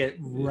gonna get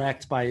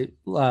wrecked by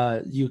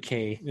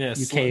UK. Yes,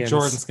 UKans.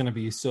 Jordan's gonna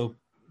be so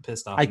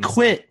pissed off. I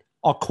quit.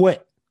 I'll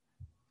quit.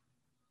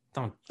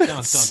 Don't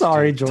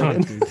Sorry,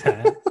 Jordan. Don't do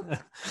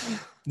that.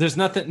 There's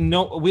nothing.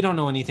 No, we don't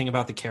know anything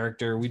about the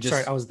character. We just.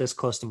 Sorry, I was this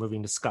close to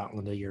moving to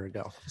Scotland a year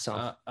ago.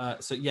 So,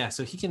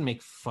 so he can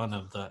make fun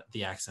of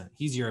the accent.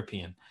 He's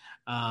European.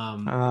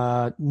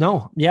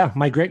 no, yeah,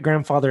 my great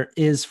grandfather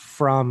is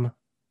from.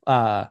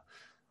 I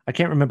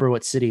can't remember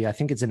what city. I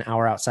think it's an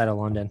hour outside of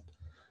London.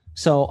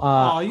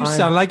 So, you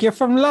sound like you're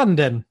from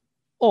London.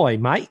 Oi,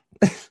 mate.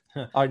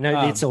 Oh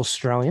no, it's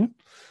Australian.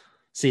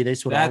 See,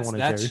 that's what I want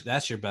to do.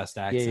 That's your best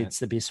accent. Yeah, it's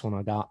the best one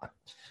I got.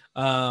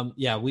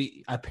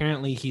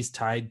 He's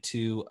tied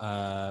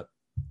to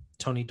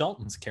Tony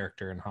Dalton's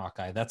character in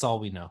Hawkeye. That's all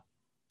we know.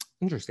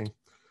 Interesting.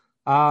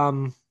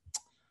 Andy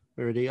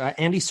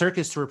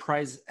Serkis to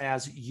reprise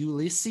as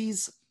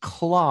Ulysses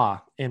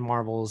Claw in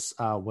Marvel's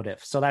What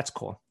If. So that's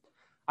cool.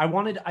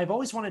 I've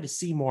always wanted to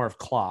see more of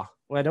Claw.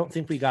 Well, I don't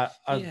think we got.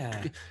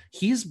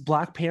 He's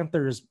Black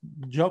Panther's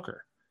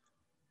Joker,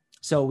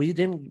 so we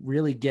didn't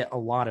really get a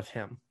lot of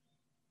him.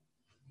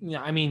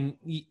 Yeah, I mean,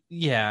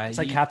 yeah, it's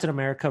like Captain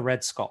America,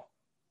 Red Skull.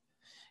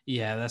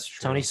 Yeah, that's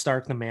true. Tony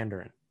Stark, the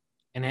Mandarin,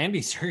 and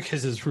Andy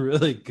Serkis is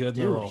really good.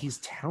 Dude, he's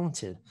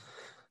talented,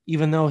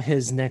 even though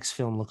his next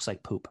film looks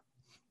like poop.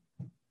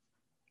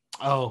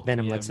 Oh,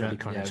 Venom, Let There Be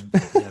Carnage.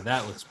 Yeah,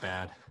 that looks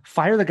bad.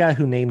 Fire the guy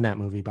who named that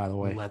movie, by the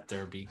way. Let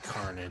There Be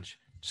Carnage.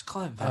 Just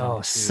call it Venom.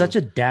 Oh, such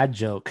a dad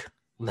joke.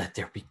 Let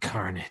There Be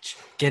Carnage.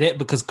 Get it?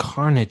 Because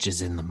Carnage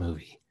is in the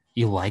movie.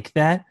 You like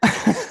that?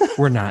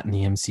 We're not in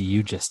the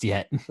MCU just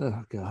yet.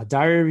 Oh god.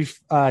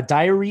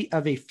 Diary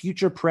of a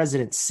Future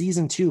President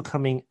season 2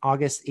 coming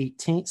August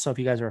 18th. So if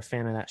you guys are a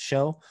fan of that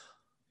show,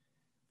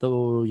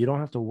 though you don't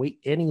have to wait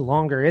any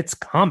longer, it's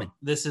coming.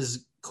 This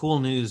is cool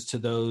news to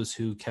those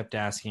who kept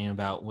asking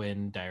about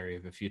when Diary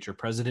of a Future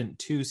President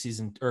 2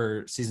 season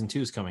 2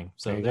 is coming.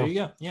 So there you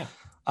go. Yeah.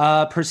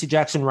 Percy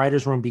Jackson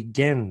Writers Room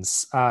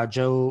begins.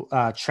 Joe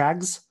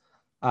Traggs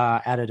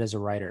added as a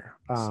writer.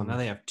 So now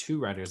they have 2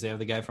 writers. They have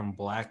the guy from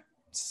Black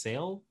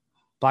Sails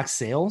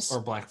or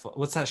Black.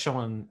 What's that show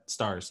on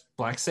Stars?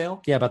 Black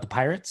Sail? Yeah, about the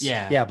pirates.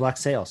 Yeah, Black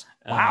Sails.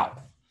 Wow,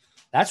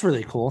 that's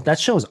really cool. That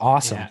show is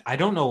awesome. Yeah, I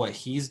don't know what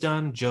he's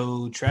done.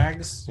 Joe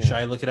Traggs. Yeah. Should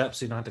I look it up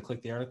so you don't have to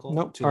click the article?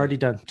 Nope, already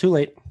done. Too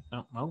late.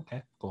 Oh,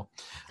 okay, cool.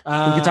 We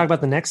can talk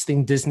about the next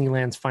thing.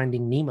 Disneyland's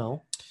Finding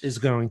Nemo is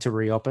going to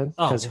reopen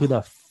because who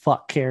the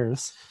fuck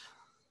cares?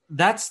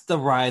 That's the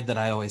ride that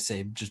I always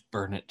say, just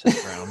burn it to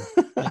the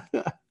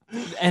ground.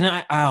 And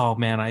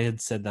I had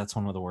said that's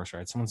one of the worst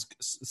rides.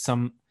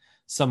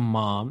 Some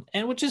mom,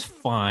 and which is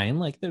fine.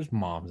 Like there's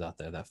moms out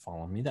there that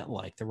follow me that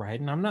like the ride,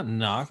 and I'm not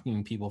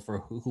knocking people for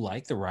who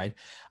like the ride.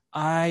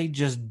 I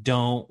just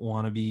don't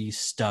want to be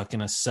stuck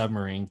in a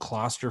submarine,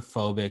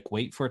 claustrophobic,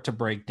 wait for it to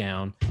break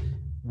down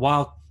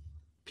while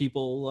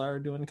people are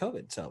doing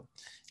COVID. So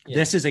yeah.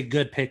 This is a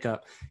good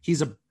pickup. He's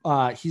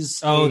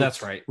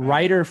that's right.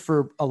 Writer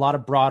for a lot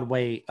of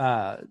Broadway.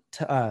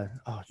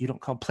 You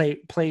don't call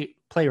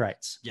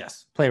playwrights.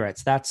 Yes,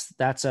 playwrights.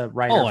 That's a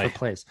writer for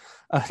plays.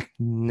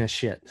 No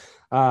shit.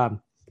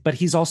 But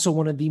he's also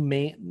one of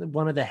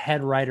the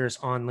head writers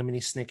on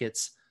Lemony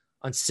Snicket's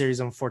on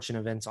Series of Unfortunate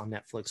Events on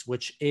Netflix,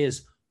 which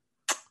is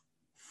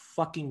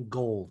fucking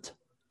gold.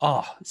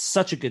 Oh,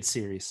 such a good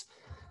series.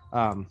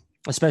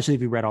 Especially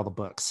if you read all the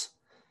books,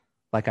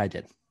 like I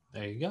did.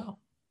 There you go.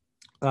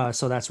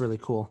 So that's really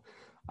cool.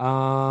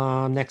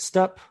 Next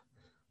up,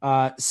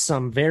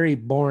 some very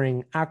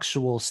boring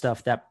actual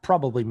stuff that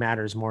probably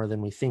matters more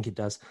than we think it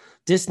does.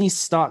 Disney's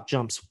stock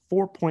jumps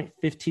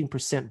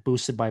 4.15%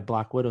 boosted by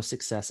Black Widow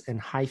success and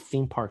high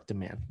theme park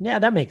demand. Yeah,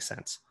 that makes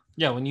sense.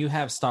 Yeah, when you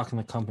have stock in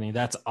the company,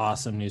 that's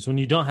awesome news. When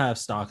you don't have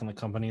stock in the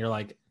company, you're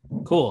like,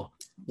 cool.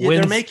 Yeah,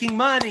 they're making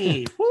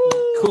money.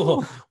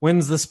 Cool.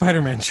 When's the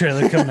Spider-Man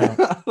trailer coming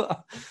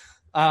out?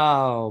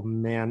 Oh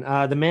man,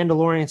 The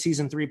Mandalorian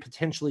season 3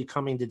 potentially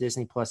coming to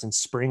Disney Plus in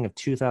spring of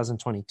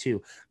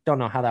 2022. Don't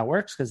know how that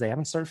works because they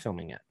haven't started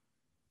filming yet.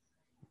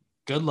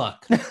 Good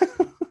luck.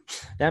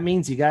 That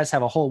means you guys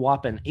have a whole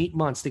whopping 8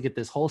 months to get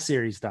this whole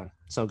series done.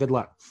 So good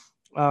luck.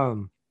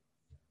 Turning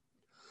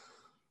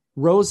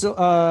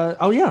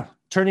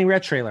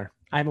Red trailer.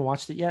 I haven't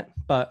watched it yet,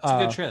 but it's a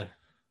good trailer.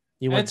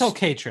 It's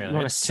okay trailer. You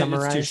want to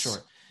summarize it's too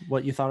short.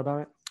 What you thought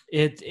about it?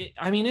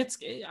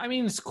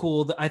 It's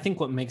cool. I think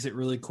what makes it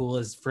really cool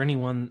is for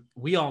anyone,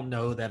 we all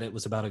know that it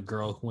was about a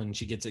girl who, when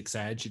she gets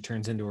excited, she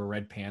turns into a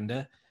red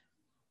panda.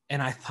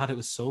 And I thought it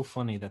was so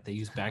funny that they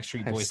used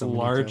Backstreet Boys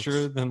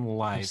larger than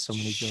life.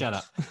 Shut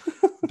up.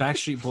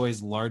 Backstreet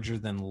Boys larger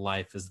than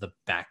life is the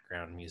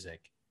background music.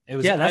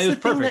 That's the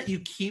thing that you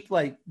keep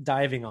like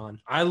diving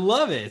on. I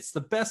love it. It's the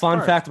best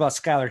Fun fact about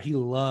Skylar, he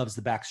loves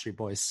the Backstreet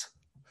Boys.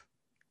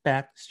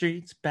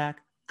 Backstreet's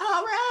back.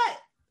 All right.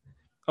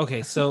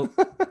 Okay, so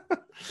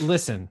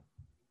listen.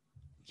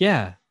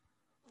 Yeah.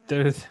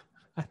 There's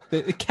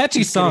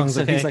catchy songs.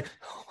 Okay? He's like,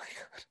 oh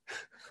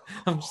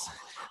my God.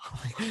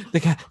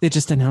 They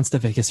just announced a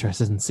Vegas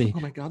residency. Oh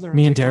my god, they're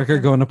Me and Derek are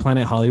going to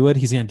Planet Hollywood.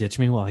 He's gonna ditch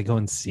me while I go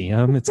and see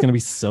him. It's gonna be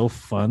so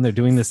fun. They're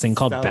doing this thing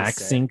called So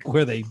Backsync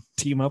where they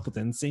team up with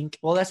NSYNC.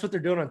 Well, that's what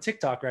they're doing on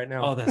TikTok right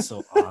now. Oh, that's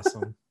so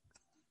awesome.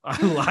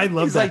 I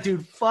love He's that. like,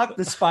 dude, fuck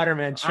the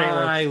Spider-Man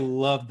trailer. I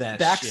love that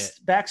shit.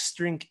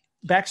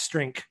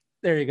 Backstrink.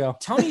 There you go.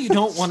 Tell me you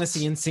don't want to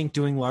see NSYNC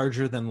doing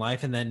Larger Than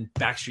Life and then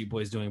Backstreet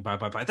Boys doing Bye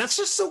Bye Bye. That's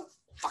just so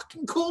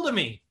fucking cool to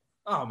me.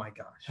 Oh my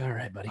gosh. All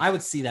right, buddy. I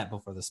would see that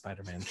before the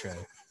Spider-Man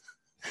trailer.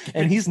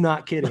 And he's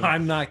not kidding.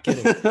 I'm not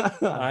kidding.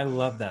 I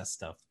love that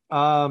stuff.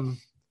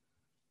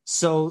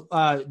 So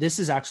this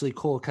is actually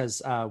cool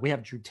because we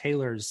have Drew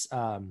Taylor's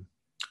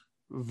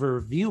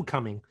review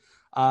coming.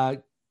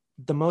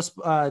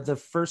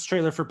 The first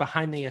trailer for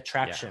Behind the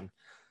Attraction.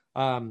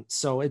 Yeah.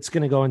 So it's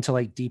going to go into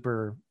like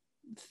deeper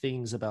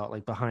things about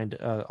like behind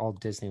all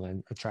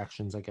Disneyland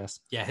attractions, I guess.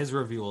 Yeah, his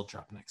review will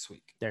drop next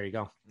week. There you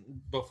go.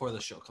 Before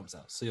the show comes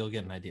out. So you'll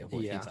get an idea of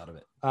what he thinks out of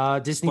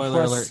it. Disney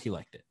Spoiler Plus, alert, he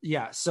liked it.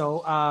 Yeah,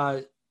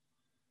 so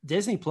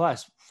Disney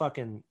Plus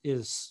fucking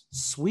is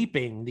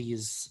sweeping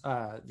these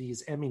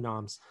Emmy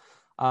noms.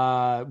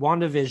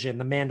 WandaVision,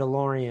 The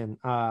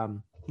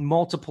Mandalorian,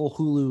 multiple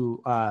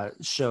Hulu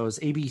shows,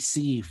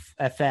 ABC,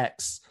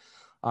 FX,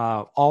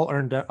 all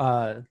earned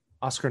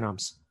Oscar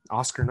noms.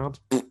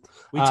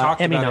 We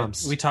talked Emmy about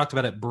noms. it. We talked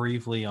about it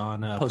briefly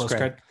on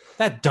Post-credit.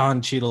 That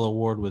Don Cheadle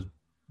Award was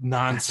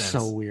nonsense.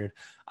 That's so weird.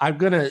 I'm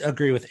gonna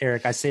agree with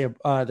Eric. I say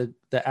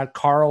the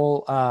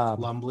Carl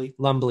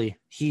Lumbly.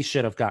 He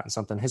should have gotten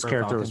something. His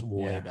character was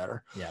way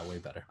better. Yeah, way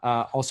better.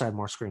 Also had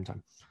more screen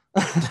time.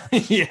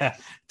 Yeah.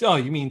 Oh,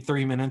 you mean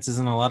 3 minutes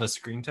isn't a lot of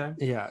screen time?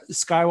 Yeah.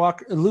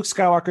 Luke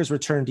Skywalker's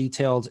return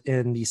detailed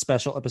in the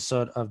special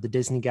episode of the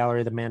Disney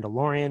Gallery, The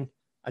Mandalorian.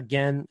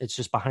 Again, it's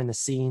just behind the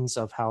scenes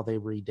of how they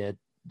redid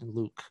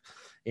Luke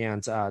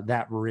and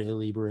that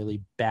really,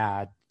 really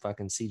bad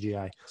fucking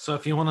CGI. So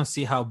if you want to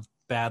see how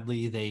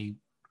badly they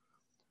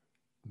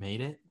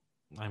made it,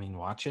 I mean,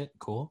 watch it.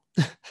 Cool.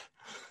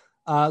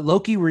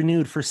 Loki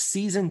renewed for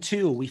season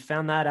 2. We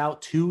found that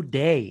out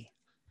today.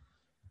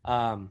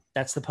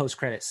 That's the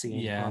post-credit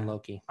scene on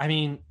Loki. I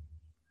mean,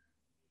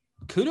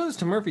 kudos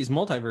to Murphy's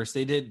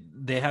Multiverse.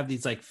 They have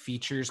these like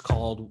features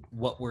called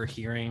What We're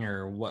Hearing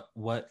or what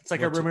it's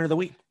like a rumor of the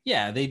week.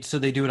 Yeah, they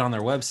do it on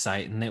their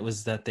website, and it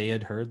was that they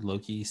had heard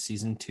Loki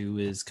season 2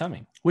 is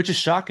coming, which is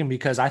shocking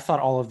because I thought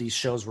all of these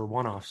shows were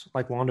one-offs,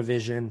 like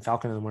WandaVision,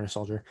 Falcon and the Winter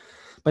Soldier.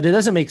 But it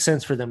doesn't make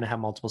sense for them to have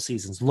multiple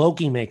seasons.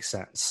 Loki makes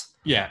sense.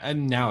 Yeah,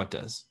 and now it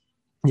does.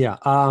 Yeah.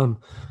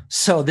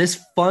 So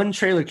this fun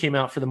trailer came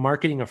out for the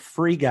marketing of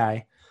Free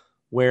Guy,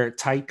 where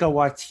Taika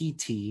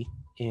Waititi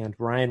and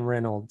Ryan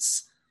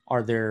Reynolds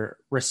are their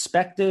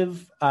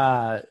respective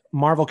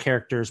Marvel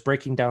characters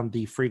breaking down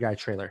the Free Guy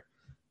trailer.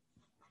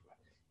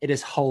 It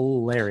is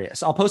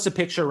hilarious. I'll post a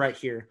picture right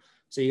here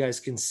so you guys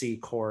can see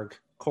Korg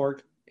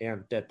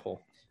and Deadpool.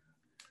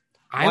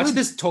 Watch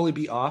this totally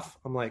be off.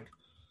 I'm like,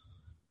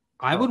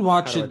 I would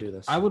watch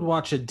it. I would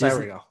watch a Disney. There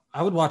we go.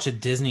 I would watch a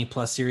Disney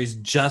Plus series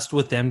just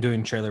with them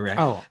doing trailer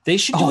reaction. Oh, they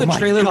should do a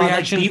trailer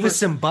reaction. Like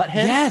Beavis and Butthead.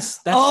 Yes.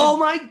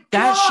 My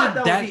God,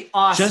 that would be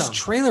awesome. Just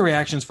trailer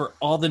reactions for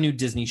all the new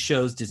Disney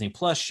shows, Disney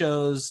Plus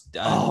shows,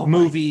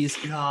 movies.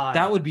 God.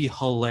 That would be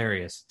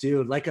hilarious,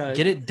 dude. Like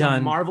get it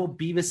done. Marvel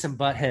Beavis and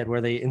Butthead,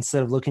 where they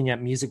instead of looking at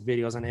music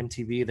videos on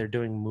MTV, they're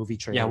doing movie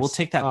trailers. Yeah, we'll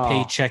take that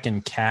paycheck in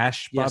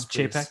cash, Bob yes,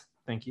 Chapek.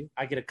 Thank you.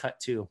 I get a cut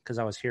too because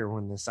I was here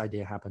when this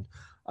idea happened.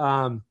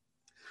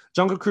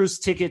 Jungle Cruise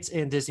tickets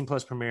and Disney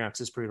Plus Premier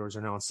Access pre-orders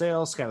are now on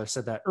sale. Skylar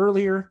said that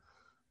earlier.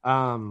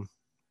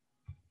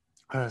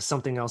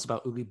 Something else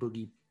about Oogie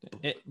Boogie.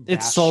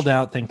 It's sold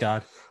out, thank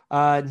God.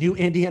 New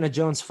Indiana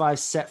Jones 5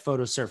 set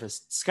photo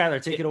surfaced.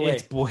 Skylar, take it away.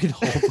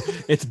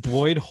 It's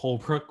Boyd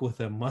Holbrook with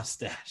a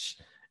mustache.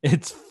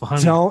 It's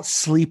funny. Don't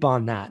sleep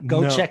on that.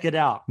 Go check it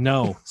out.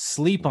 No,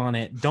 sleep on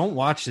it. Don't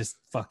watch this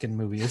fucking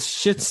movie. This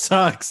shit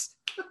sucks.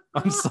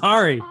 I'm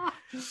sorry.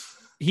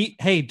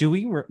 Do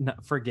we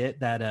not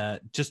forget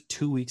that just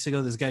 2 weeks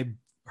ago this guy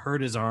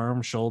hurt his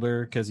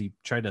shoulder because he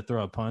tried to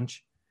throw a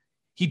punch?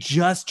 He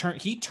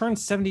turned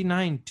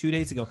 79 2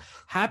 days ago.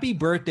 Happy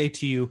birthday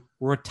to you.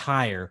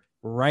 Retire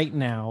right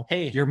now.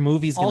 Hey, your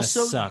movie's gonna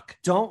suck.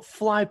 Don't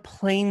fly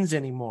planes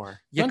anymore.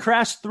 You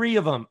crashed 3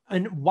 of them.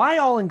 And why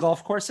all in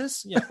golf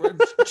courses? Yeah,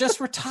 just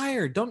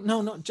retire.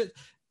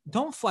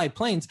 Don't fly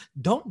planes.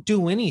 Don't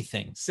do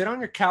anything. Sit on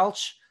your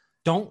couch.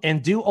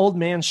 And do old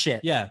man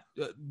shit. Yeah.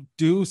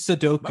 Do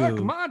Sudoku. Back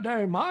in my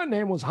day, my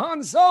name was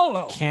Han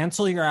Solo.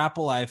 Cancel your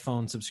Apple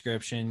iPhone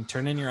subscription.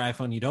 Turn in your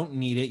iPhone. You don't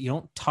need it. You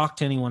don't talk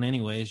to anyone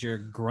anyways. You're a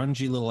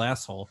grungy little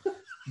asshole.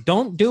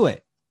 Don't do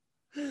it.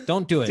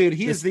 Don't do it. Dude,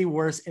 he is the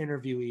worst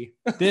interviewee.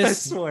 I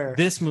swear.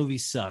 This movie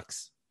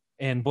sucks.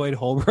 And Boyd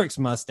Holbrook's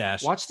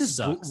mustache Watch this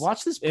sucks.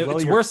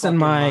 It's worse than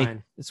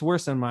mind. It's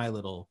worse than my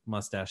little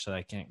mustache that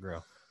I can't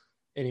grow.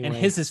 Anyway. And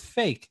his is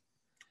fake.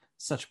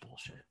 Such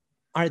bullshit.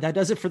 All right, that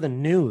does it for the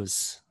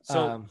news.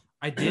 So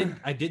I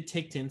did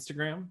take to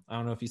Instagram. I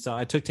don't know if you saw.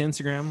 I took to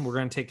Instagram. We're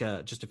going to take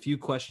just a few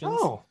questions.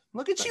 Oh,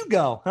 look at you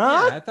go,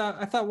 huh? Yeah,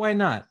 I thought why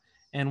not?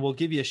 and we'll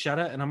give you a shout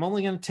out. And I'm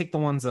only going to take the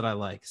ones that I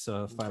like.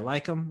 So if I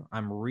like them,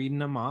 I'm reading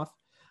them off.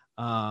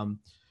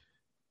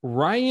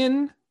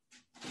 Ryan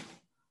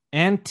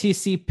and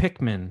TC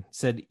Pickman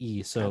said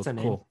E. So That's a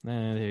cool.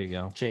 There you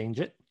go. Change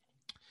it.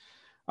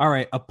 All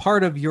right. A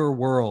Part of Your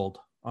World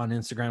on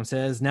Instagram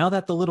says, now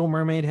that The Little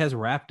Mermaid has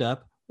wrapped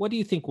up, what do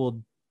you think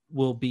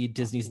will be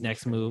Disney's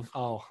next move?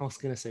 Oh, I was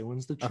going to say,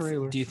 when's the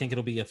trailer? Do you think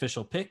it'll be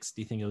official pics?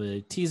 Do you think it'll be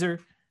a teaser?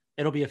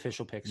 It'll be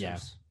official pictures. Yeah,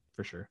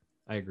 for sure.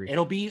 I agree.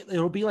 It'll be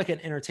like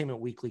an Entertainment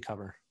Weekly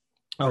cover.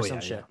 Or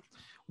some shit. Yeah.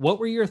 What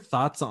were your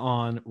thoughts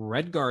on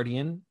Red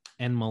Guardian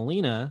and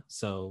Melina?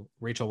 So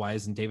Rachel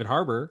Weisz and David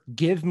Harbour.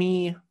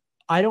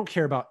 I don't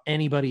care about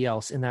anybody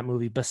else in that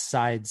movie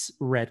besides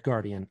Red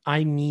Guardian.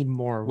 I need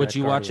more. Would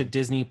you watch a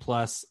Disney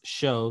Plus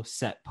show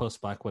set post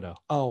Black Widow?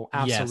 Oh,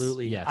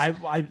 absolutely. Yes. I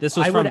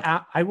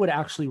would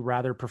actually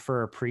rather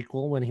prefer a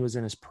prequel when he was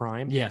in his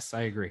prime. Yes,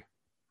 I agree.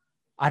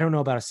 I don't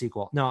know about a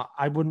sequel. No,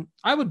 I wouldn't.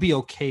 I would be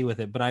okay with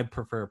it, but I'd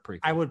prefer a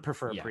prequel. I would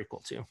prefer a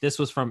prequel too. This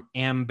was from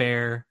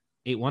Amber819.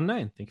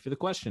 Thank you for the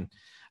question.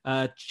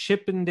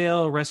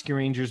 Chippendale Rescue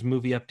Rangers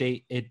movie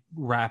update. It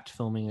wrapped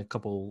filming a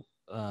couple.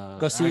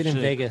 Go see it in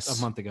Vegas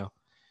a month ago.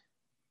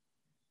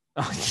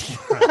 Oh,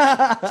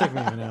 took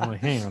me a minute.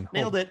 Hang on.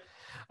 Nailed it.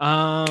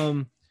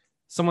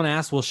 Someone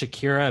asked, will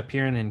Shakira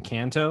appear in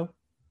Encanto?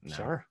 No.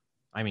 Sure.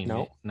 I mean,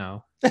 no.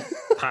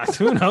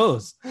 Who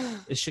knows?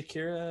 Is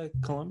Shakira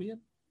Colombian?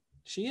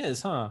 She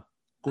is, huh?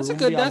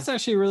 That's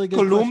actually a really good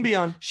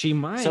Colombian. Question. She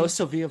might. So is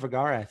Sofia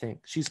Vergara, I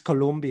think. She's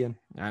Colombian.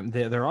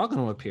 They're all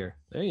going to appear.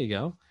 There you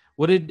go.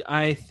 What did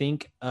I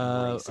think?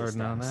 I'm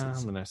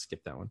going to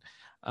skip that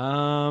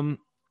one.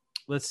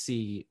 Let's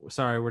see.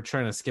 Sorry, we're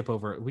trying to skip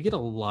over. We get a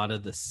lot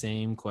of the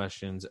same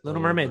questions.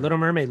 Little Mermaid.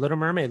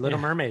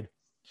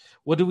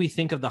 What do we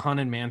think of the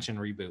Haunted Mansion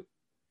reboot?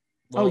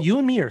 Well, you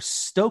and me are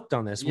stoked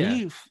on this.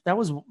 Yeah. That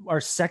was our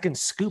second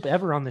scoop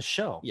ever on the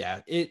show. Yeah,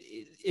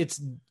 it's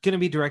going to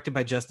be directed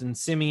by Justin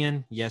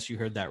Simeon. Yes, you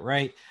heard that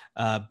right.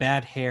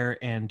 Bad Hair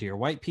and Dear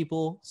White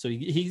People. So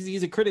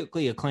he's a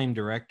critically acclaimed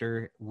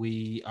director.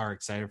 We are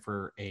excited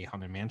for a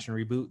Haunted Mansion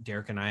reboot.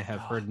 Derek and I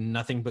have heard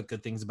nothing but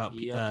good things about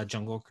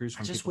Jungle Cruise.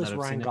 From I just wish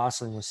Ryan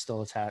Gosling was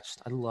still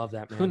attached. I love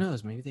that man. Who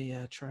knows? Maybe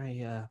they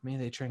try. Maybe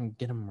they try and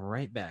get him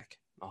right back.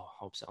 Oh,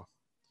 hope so.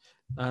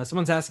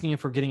 Someone's asking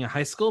if we're getting a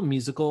High School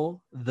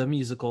Musical, the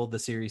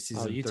series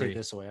season 3. Take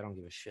this away. I don't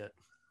give a shit.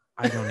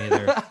 I don't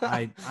either.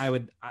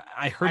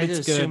 I heard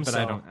it's good, but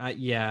so.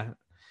 I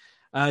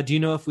don't. Do you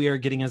know if we are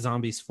getting a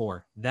Zombies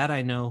 4? That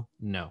I know.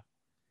 No.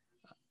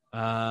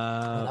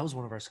 That was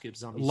one of our scoops.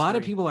 Zombies. A lot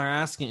of people are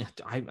asking.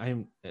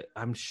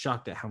 I'm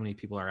shocked at how many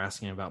people are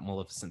asking about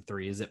Maleficent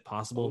 3. Is it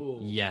possible? Ooh.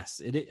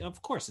 Yes.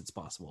 Of course, it's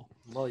possible.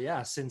 Well,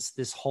 yeah. Since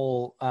this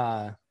whole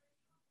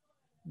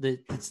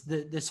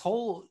this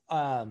whole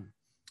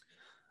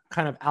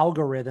kind of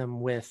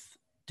algorithm with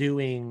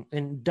doing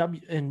and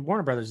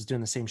Warner Brothers is doing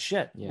the same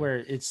shit where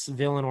it's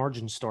villain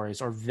origin stories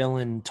or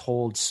villain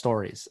told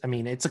stories. I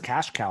mean, it's a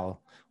cash cow.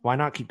 Why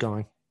not keep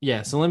going?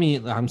 Yeah. So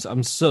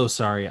I'm so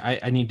sorry.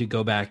 I need to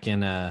go back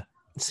and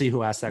see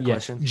who asked that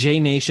question. J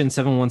Nation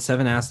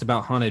 717 asked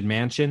about Haunted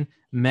Mansion.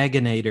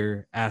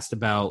 Meganator asked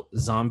about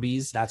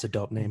Zombies. That's a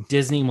dope name.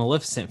 Disney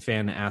Maleficent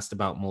fan asked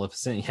about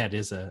Maleficent. Yeah, it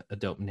is a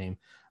dope name.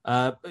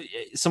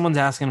 Someone's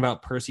asking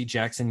about Percy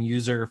Jackson,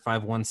 user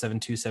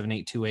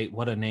 51727828.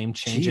 What a name.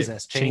 Change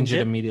it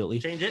immediately.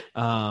 Change it.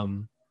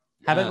 Have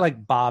it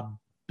like Bob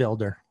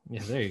Builder.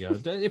 Yeah, there you go.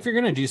 If you're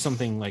gonna do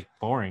something like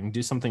boring,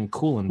 do something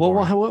cool and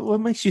boring. Well, what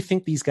makes you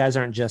think these guys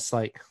aren't just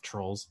like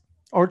trolls,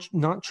 or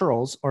not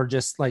trolls, or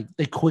just like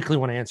they quickly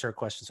want to answer a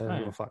question, so they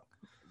don't give a fuck.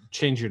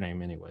 Change your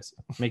name anyways.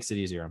 Makes it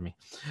easier on me.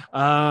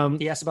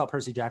 He asked about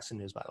Percy Jackson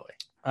news, by the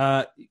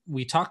way.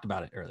 We talked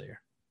about it earlier.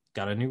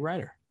 Got a new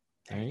writer.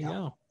 There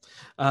you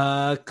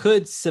go.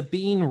 Could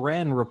Sabine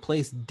Wren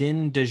replace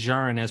Din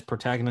Djarin as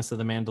protagonist of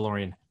The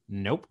Mandalorian?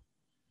 Nope.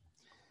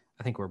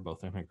 I think we're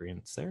both in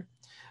agreement there.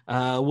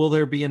 Will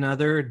there be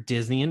another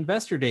Disney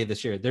Investor Day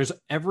this year?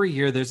 Every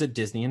year there's a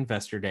Disney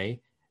Investor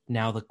Day.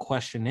 Now the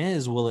question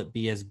is, will it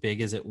be as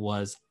big as it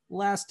was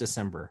last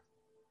December?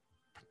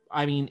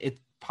 I mean, it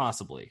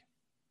possibly.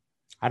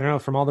 I don't know.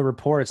 From all the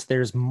reports,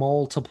 there's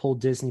multiple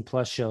Disney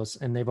Plus shows,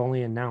 and they've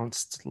only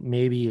announced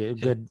maybe a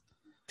good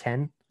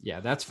 10. Yeah,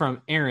 that's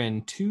from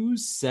Aaron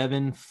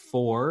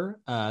 274.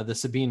 The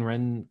Sabine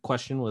Wren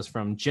question was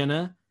from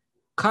Jenna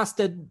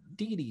Castanova.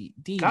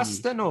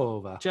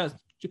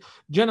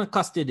 Jenna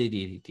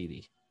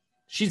Costadidi.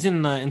 She's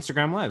in the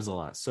Instagram Lives a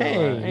lot. So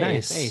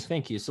nice. Hey,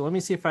 thank you. So let me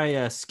see if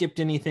I skipped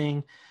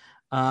anything.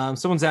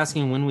 Someone's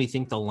asking when we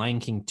think The Lion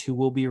King 2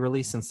 will be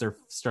released, since they're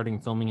starting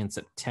filming in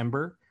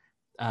September.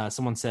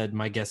 Someone said,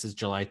 my guess is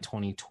July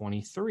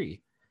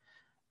 2023.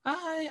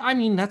 I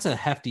mean, that's a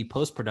hefty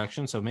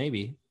post-production, so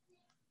maybe.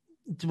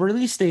 The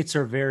release dates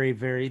are very,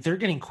 very, they're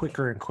getting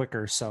quicker and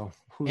quicker. So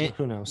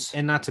who knows?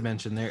 And not to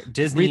mention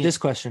Disney. Read this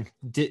question.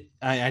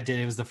 I did.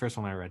 It was the first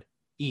one I read.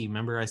 E.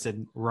 Remember I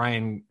said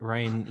Ryan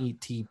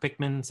E.T.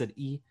 Pickman said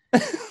E.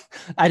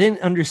 I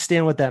didn't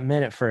understand what that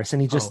meant at first.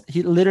 And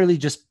he literally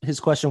his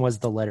question was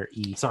the letter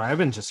E. Sorry, I've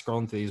been just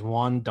scrolling through these.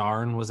 Juan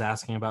Darn was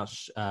asking about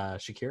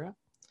Shakira.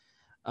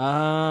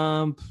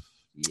 I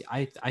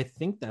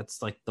think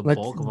that's like the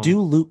bulk of them.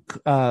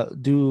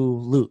 Do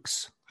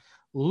Luke's.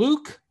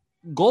 Luke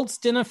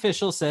Goldston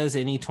official says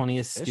any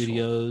 20th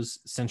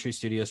Century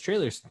Studios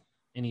trailers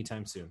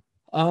anytime soon.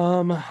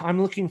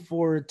 I'm looking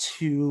forward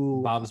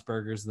to Bob's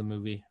Burgers, the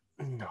movie.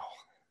 No.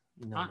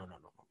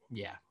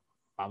 Yeah,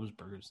 Bob's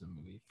Burgers, the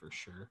movie for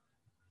sure.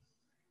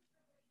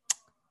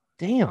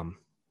 Damn.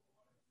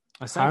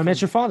 How I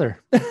Met Your Father.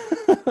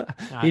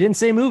 He didn't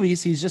say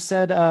movies. He's just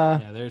said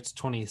there's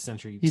 20th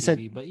century he TV,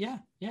 said, but yeah.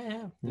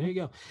 There you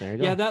go.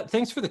 Yeah,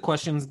 thanks for the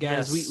questions,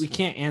 guys. Yes. We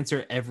can't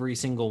answer every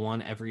single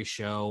one every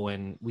show,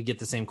 and we get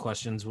the same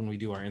questions when we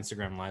do our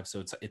Instagram live,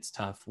 so it's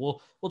tough.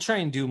 We'll try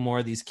and do more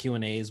of these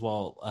Q&As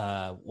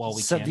while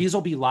we can. These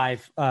will be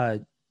live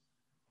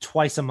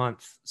twice a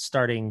month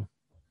starting.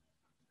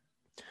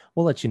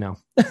 We'll let you know.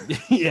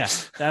 Yeah,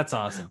 that's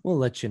awesome. We'll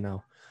let you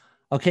know.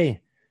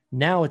 Okay,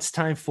 now it's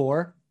time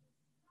for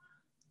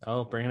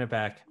bringing it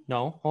back.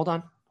 No, hold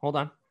on.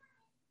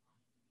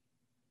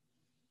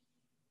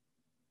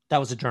 That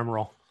was a drum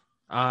roll.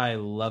 I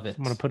love it.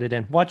 I'm going to put it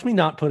in. Watch me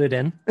not put it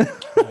in.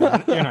 You're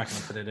not going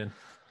to put it in.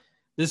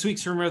 This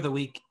week's Rumor of the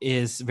Week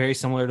is very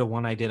similar to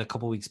one I did a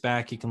couple weeks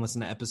back. You can listen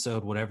to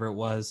episode, whatever it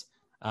was,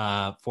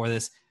 for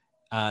this.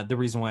 The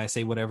reason why I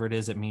say whatever it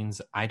is, it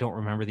means I don't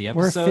remember the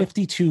episode. We're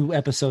 52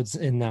 episodes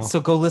in now. So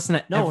go listen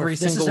to every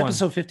single one. This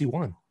is episode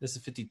 51. This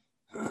is 50.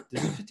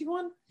 Is it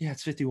 51? Yeah,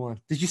 it's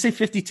 51. Did you say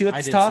 52 at the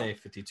I top? did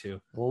say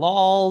 52.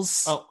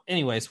 Lols. Oh,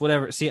 anyways,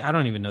 whatever. See, I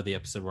don't even know the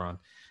episode we're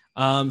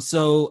on.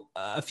 So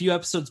a few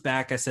episodes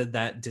back, I said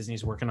that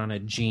Disney's working on a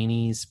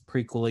Genie's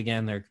prequel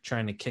again. They're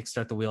trying to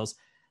kickstart the wheels.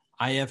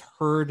 I have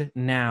heard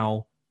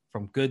now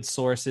from good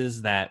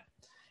sources that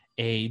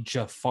a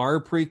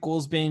Jafar prequel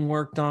is being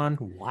worked on.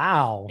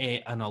 Wow.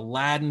 An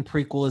Aladdin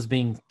prequel is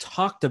being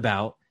talked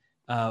about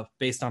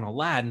based on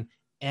Aladdin,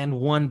 and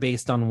one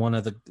based on one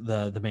of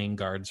the main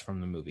guards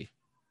from the movie.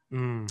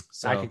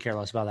 So I could care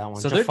less about that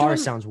one. So Jafar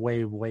sounds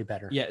way, way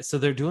better. Yeah, so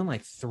they're doing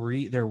like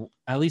they're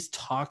at least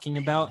talking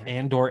about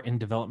and/or in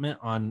development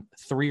on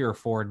 3 or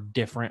 4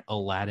 different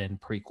Aladdin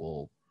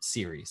prequel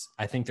series.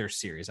 I think they're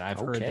series. I've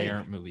heard they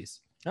aren't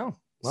movies. Oh,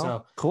 well,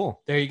 so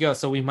cool. There you go.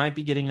 So we might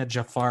be getting a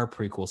Jafar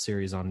prequel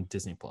series on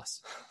Disney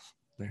Plus.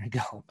 There you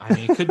go. I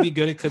mean, it could be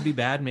good. It could be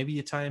bad. Maybe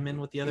you tie him in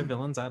with the other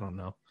villains. I don't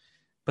know.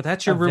 But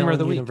that's your rumor of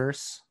the week.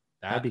 Universe.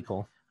 That'd be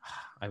cool.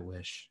 I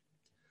wish.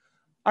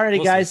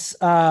 Alrighty, guys.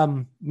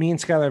 Me and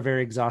Skylar are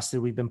very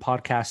exhausted. We've been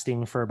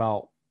podcasting for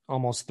about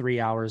almost 3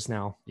 hours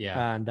now.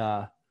 Yeah. And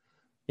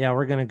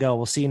we're gonna go.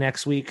 We'll see you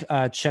next week.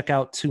 Check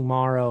out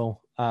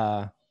tomorrow.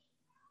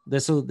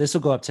 This will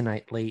go up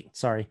tonight late.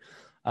 Sorry.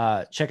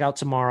 Check out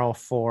tomorrow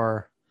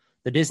for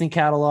the Disney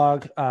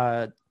catalog.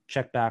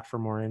 Check back for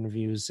more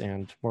interviews,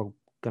 and we're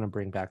gonna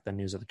bring back the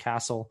news of the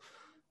castle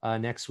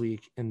next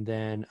week, and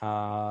then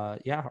our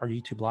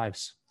YouTube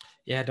lives.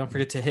 Yeah, don't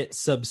forget to hit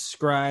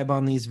subscribe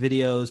on these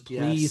videos.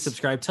 Please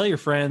subscribe. Tell your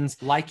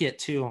friends. Like it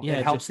too. Yeah,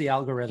 it helps the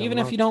algorithm. Even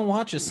if you don't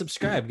watch it,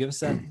 subscribe. Give us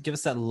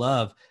that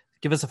love.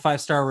 Give us a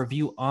 5-star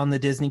review on the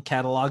Disney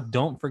catalog.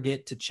 Don't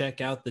forget to check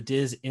out the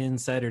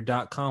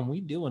Disinsider.com.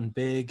 We're doing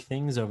big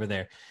things over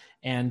there.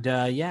 And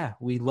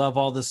we love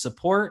all the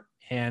support.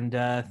 And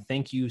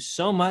thank you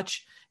so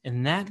much.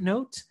 And that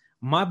note,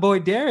 my boy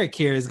Derek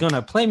here is going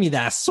to play me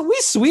that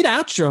sweet, sweet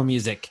outro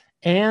music.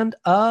 And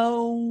a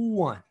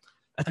 1,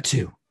 a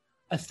 2,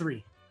 a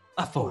 3,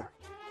 a 4,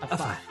 a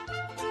 5.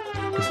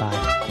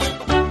 Goodbye.